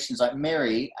observations, like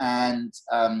Miri and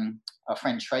our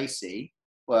friend Tracy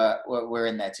were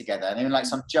in there together, and they were in like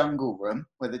some jungle room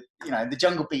where the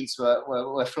jungle beats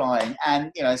were flying, and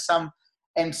some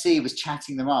MC was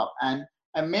chatting them up, and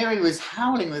Miri was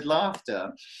howling with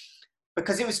laughter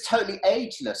because it was totally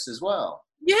ageless as well.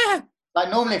 Yeah. Like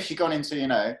normally if she'd gone into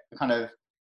a kind of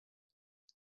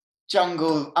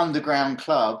jungle underground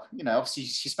club, obviously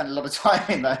she spent a lot of time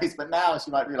in those, but now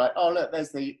she might be like, oh look,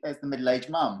 there's the middle-aged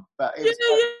mum, but it was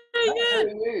who are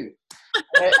you?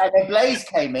 And then Blaze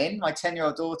came in, my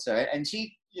 10-year-old daughter, and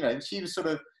she was sort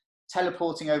of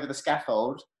teleporting over the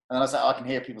scaffold, and I was like, I can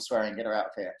hear people swearing, get her out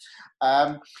of here.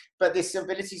 But this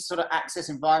ability to sort of access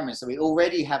environments that we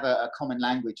already have a common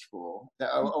language for,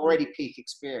 that are already peak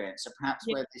experience, so perhaps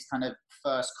where this kind of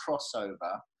first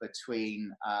crossover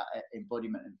between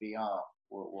embodiment and VR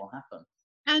will happen.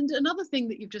 And another thing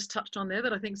that you've just touched on there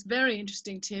that I think is very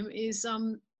interesting, Tim, is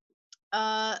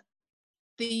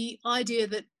the idea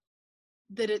that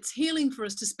it's healing for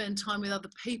us to spend time with other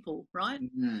people, right?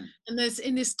 Mm-hmm. And there's,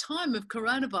 in this time of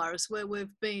coronavirus, where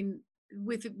we've been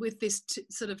with this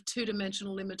sort of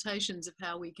two-dimensional limitations of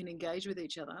how we can engage with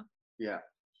each other. Yeah.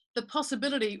 The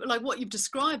possibility, like what you've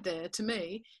described there, to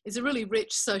me, is a really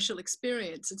rich social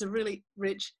experience. It's a really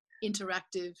rich,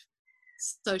 interactive,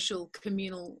 social,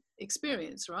 communal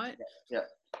experience, right? Yeah.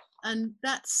 And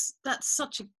that's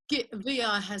such a gift.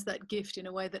 VR has that gift in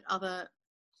a way that other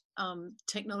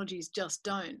technologies just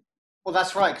don't. Well,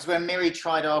 that's right, because when Miri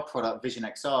tried our product, Vision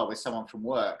XR, with someone from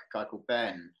work, a guy called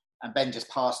Ben, and Ben just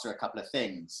passed her a couple of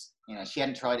things. She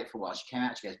hadn't tried it for a while. She came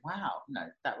out, she goes, wow,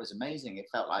 that was amazing. It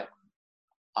felt like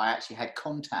I actually had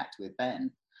contact with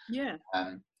Ben. Yeah.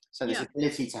 So this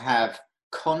ability to have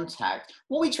contact.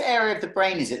 Which area of the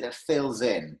brain is it that fills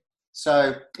in?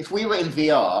 So if we were in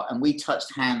VR and we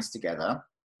touched hands together,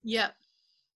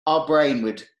 our brain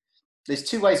would, there's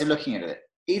two ways of looking at it.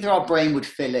 Either our brain would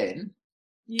fill in,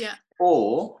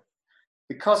 or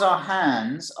because our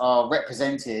hands are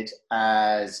represented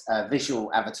as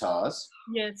visual avatars,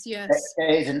 there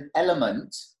is an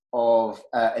element of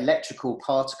electrical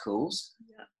particles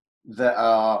that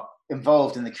are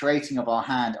involved in the creating of our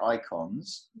hand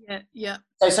icons.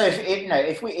 So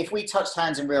if we touched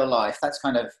hands in real life, that's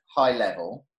kind of high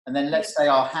level, and then let's say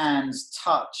our hands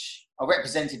are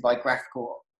represented by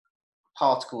graphical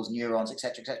particles, neurons,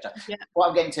 etc. What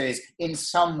I'm getting to is, in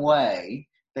some way,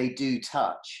 they do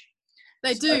touch.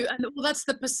 They do, and that's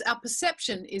our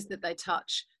perception is that they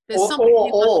touch.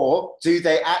 Or do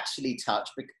they actually touch,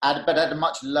 but at a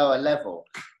much lower level,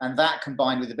 and that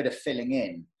combined with a bit of filling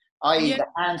in, i.e., the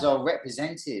hands are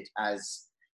represented as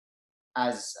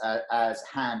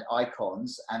hand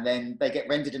icons, and then they get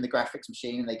rendered in the graphics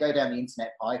machine, and they go down the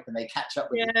internet pipe, and they catch up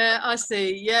with. I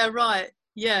see. Yeah, right.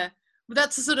 Yeah. Well,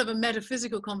 that's a sort of a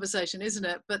metaphysical conversation, isn't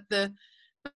it? But the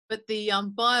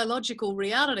biological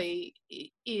reality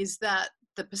is that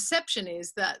the perception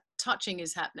is that touching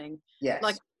is happening. Yes.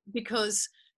 Like, because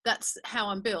that's how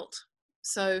I'm built.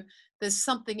 So there's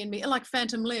something in me, like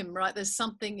phantom limb, right? There's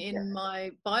something in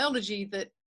my biology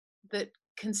that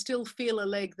can still feel a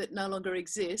leg that no longer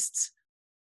exists,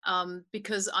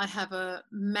 because I have a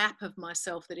map of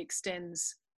myself that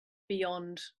extends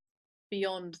beyond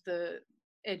the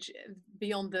edge,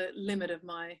 beyond the limit of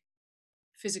my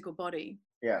physical body.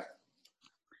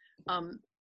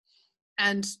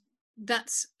 And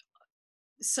that's,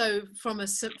 so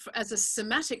as a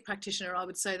somatic practitioner, I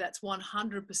would say that's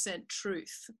 100%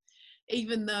 truth,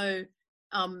 even though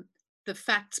the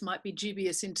facts might be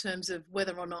dubious in terms of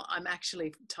whether or not I'm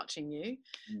actually touching you.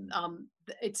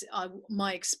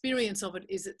 My experience of it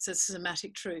is it's a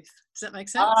somatic truth. Does that make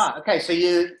sense? Okay. So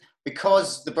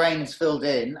because the brain's filled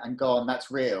in and gone, that's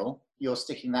real. you're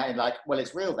sticking that in like, well,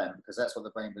 it's real then, because that's what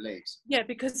the brain believes. Yeah,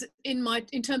 because in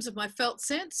terms of my felt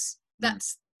sense,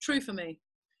 that's true for me.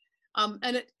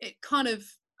 And it kind of,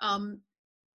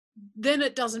 then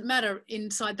it doesn't matter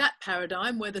inside that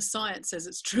paradigm whether science says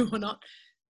it's true or not.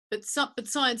 But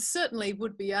science certainly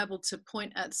would be able to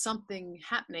point at something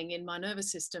happening in my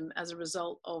nervous system as a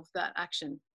result of that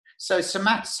action. So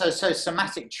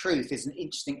somatic truth is an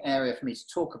interesting area for me to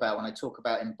talk about when I talk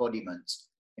about embodiment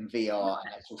in VR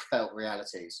and actual felt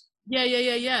realities.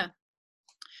 Yeah.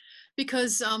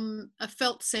 Because a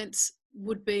felt sense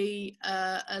would be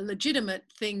a legitimate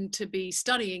thing to be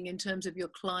studying in terms of your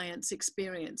client's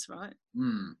experience, right?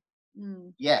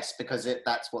 Yes, because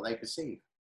that's what they perceive.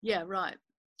 Yeah, right.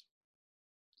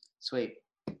 Sweet.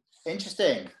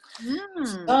 Interesting. So,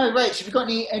 Rach, have you got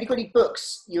any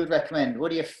books you would recommend?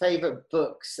 What are your favourite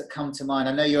books that come to mind?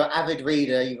 I know you're an avid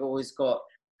reader. You've always got...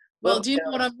 Well, do you know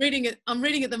what I'm reading? I'm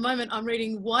reading at the moment, I'm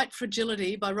reading White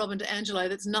Fragility by Robin DiAngelo.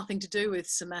 That's nothing to do with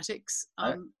somatics.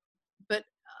 But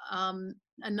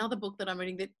another book that I'm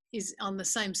reading that is on the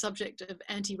same subject of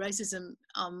anti-racism,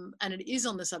 and it is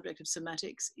on the subject of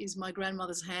somatics, is My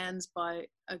Grandmother's Hands by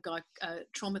a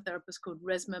trauma therapist called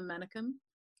Resmaa Menakem.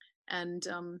 And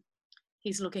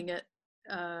he's looking at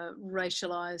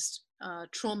racialized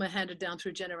trauma handed down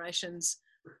through generations.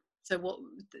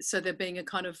 So there being a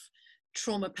kind of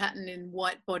trauma pattern in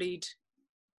white-bodied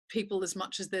people as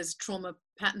much as there's trauma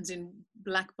patterns in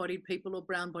black-bodied people or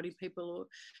brown-bodied people,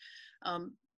 or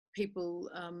people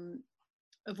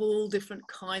of all different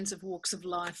kinds of walks of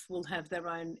life will have their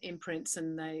own imprints,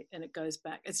 and it goes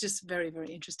back. It's just very,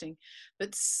 very interesting.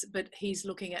 But he's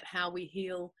looking at how we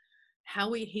heal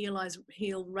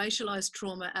racialized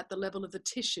trauma at the level of the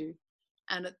tissue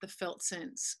and at the felt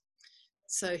sense.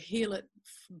 So heal it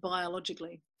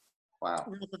biologically. Wow.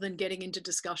 Rather than getting into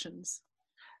discussions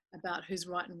about who's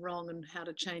right and wrong and how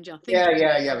to change our thinking.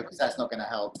 Yeah, because that's not going to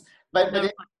help. But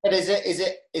is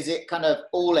it kind of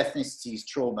all ethnicities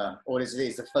trauma, or is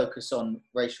the focus on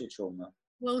racial trauma?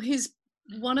 Well,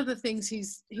 one of the things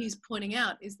he's pointing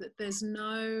out is that there's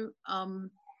no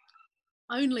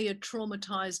only a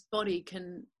traumatized body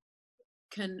can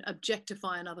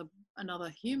objectify another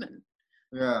human.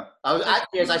 Yeah, I was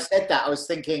actually, as I said that, I was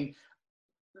thinking,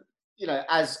 you know,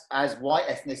 as white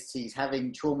ethnicities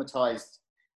having traumatized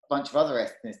a bunch of other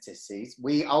ethnicities,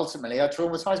 we ultimately are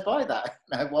traumatized by that.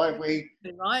 Why have we?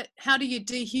 Right? How do you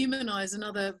dehumanize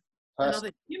another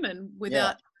human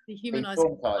without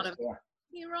dehumanizing part of? Yeah.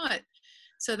 You're right.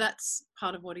 So that's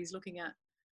part of what he's looking at.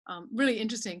 Really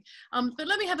interesting. But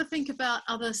let me have a think about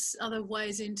other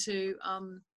ways into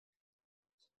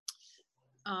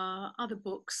other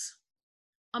books.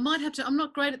 I might have to, I'm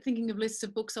not great at thinking of lists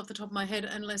of books off the top of my head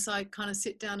unless I kind of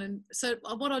sit down and, so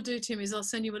what I'll do, Tim, is I'll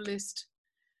send you a list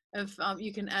of,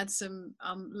 you can add some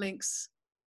links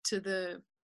to the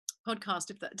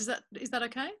podcast, is that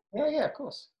okay? Yeah, of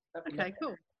course. Okay,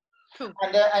 cool.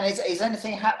 And is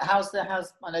anything, how's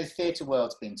I know theatre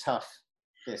world's been tough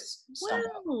this summer.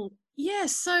 Well,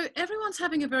 yes, so everyone's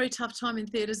having a very tough time in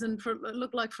theatres, and it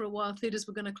looked like for a while theatres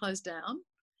were going to close down.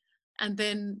 And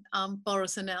then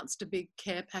Boris announced a big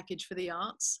care package for the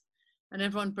arts, and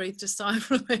everyone breathed a sigh of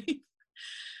relief.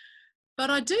 But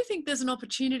I do think there's an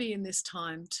opportunity in this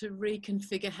time to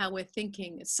reconfigure how we're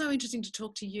thinking. It's so interesting to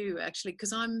talk to you, actually,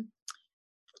 because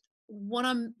what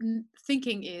I'm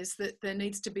thinking is that there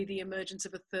needs to be the emergence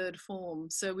of a third form.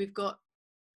 So we've got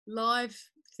live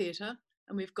theatre,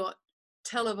 and we've got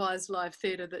televised live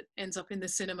theatre that ends up in the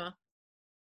cinema,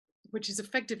 which is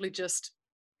effectively just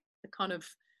a kind of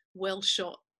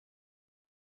well-shot,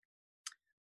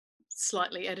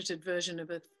 slightly edited version of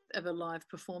a live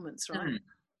performance, right?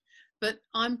 But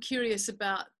I'm curious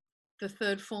about the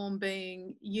third form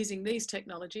being using these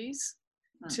technologies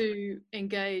to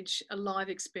engage a live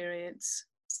experience.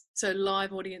 So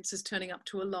live audiences turning up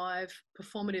to a live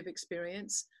performative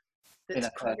experience that's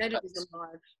created as a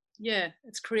live. Yeah,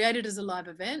 it's created as a live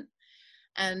event,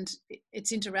 and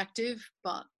it's interactive,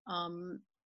 but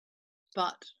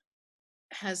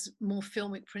has more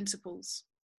filmic principles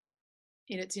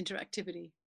in its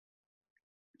interactivity.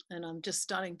 And I'm just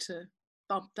starting to,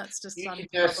 that's just starting to...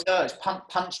 You can do a search.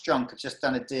 Punch Drunk have just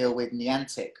done a deal with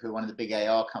Niantic, who are one of the big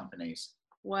AR companies.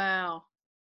 Wow.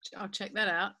 I'll check that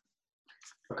out.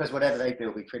 Because whatever they do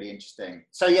will be pretty interesting.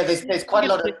 So yeah, there's quite a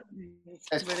lot of...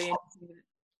 Really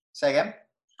say again?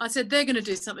 I said they're going to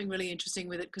do something really interesting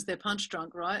with it because they're punch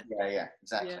drunk, right? Yeah,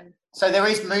 exactly. Yeah. So there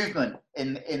is movement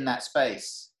in that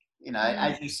space. You know,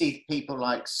 as you see people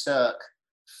like Cirque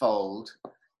fold,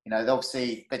 you know,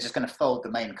 obviously they're just going to fold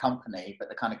the main company, but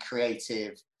the kind of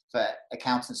creative, for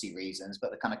accountancy reasons,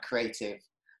 but the kind of creative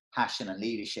passion and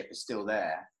leadership is still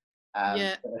there.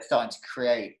 Yeah. They're starting to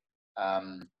create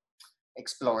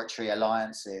exploratory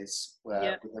alliances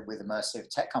with immersive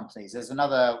tech companies. There's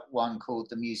another one called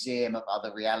the Museum of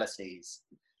Other Realities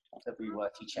that would be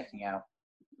worth you checking out.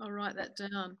 I'll write that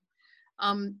down.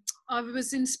 I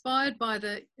was inspired by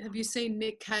have you seen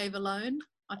Nick Cave Alone?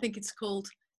 I think it's called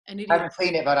An Idiot. I haven't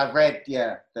seen it, but I've read,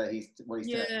 that what he's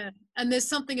doing. And there's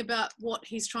something about what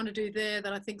he's trying to do there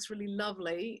that I think is really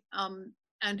lovely. And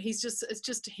it's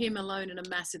just him alone in a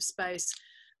massive space,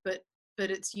 but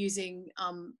it's using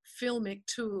filmic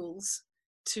tools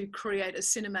to create a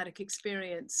cinematic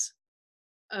experience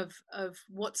of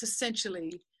what's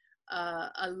essentially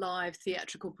a live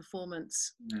theatrical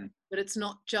performance. But it's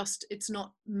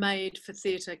not made for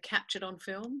theatre captured on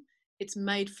film. It's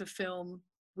made for film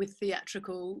with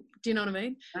theatrical, do you know what I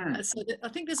mean? So I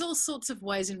think there's all sorts of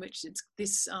ways in which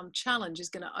this challenge is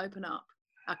going to open up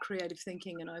our creative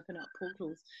thinking and open up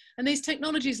portals. And these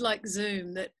technologies like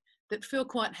Zoom that feel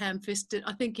quite ham-fisted,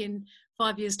 I think in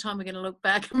 5 years' time we're going to look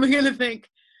back and we're going to think,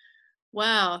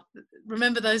 wow,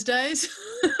 remember those days?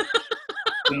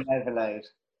 Being overlaid.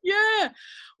 Yeah.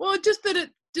 Well, just that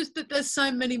there's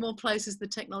so many more places the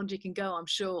technology can go, I'm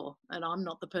sure. And I'm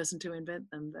not the person to invent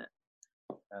them, but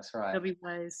that's right. There'll be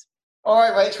ways. All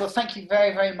right, Rachel, thank you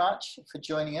very, very much for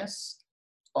joining us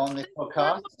on this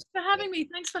podcast. Thanks for having me.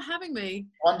 Thanks for having me.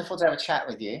 Wonderful to have a chat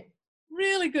with you.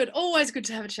 Really good. Always good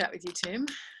to have a chat with you, Tim.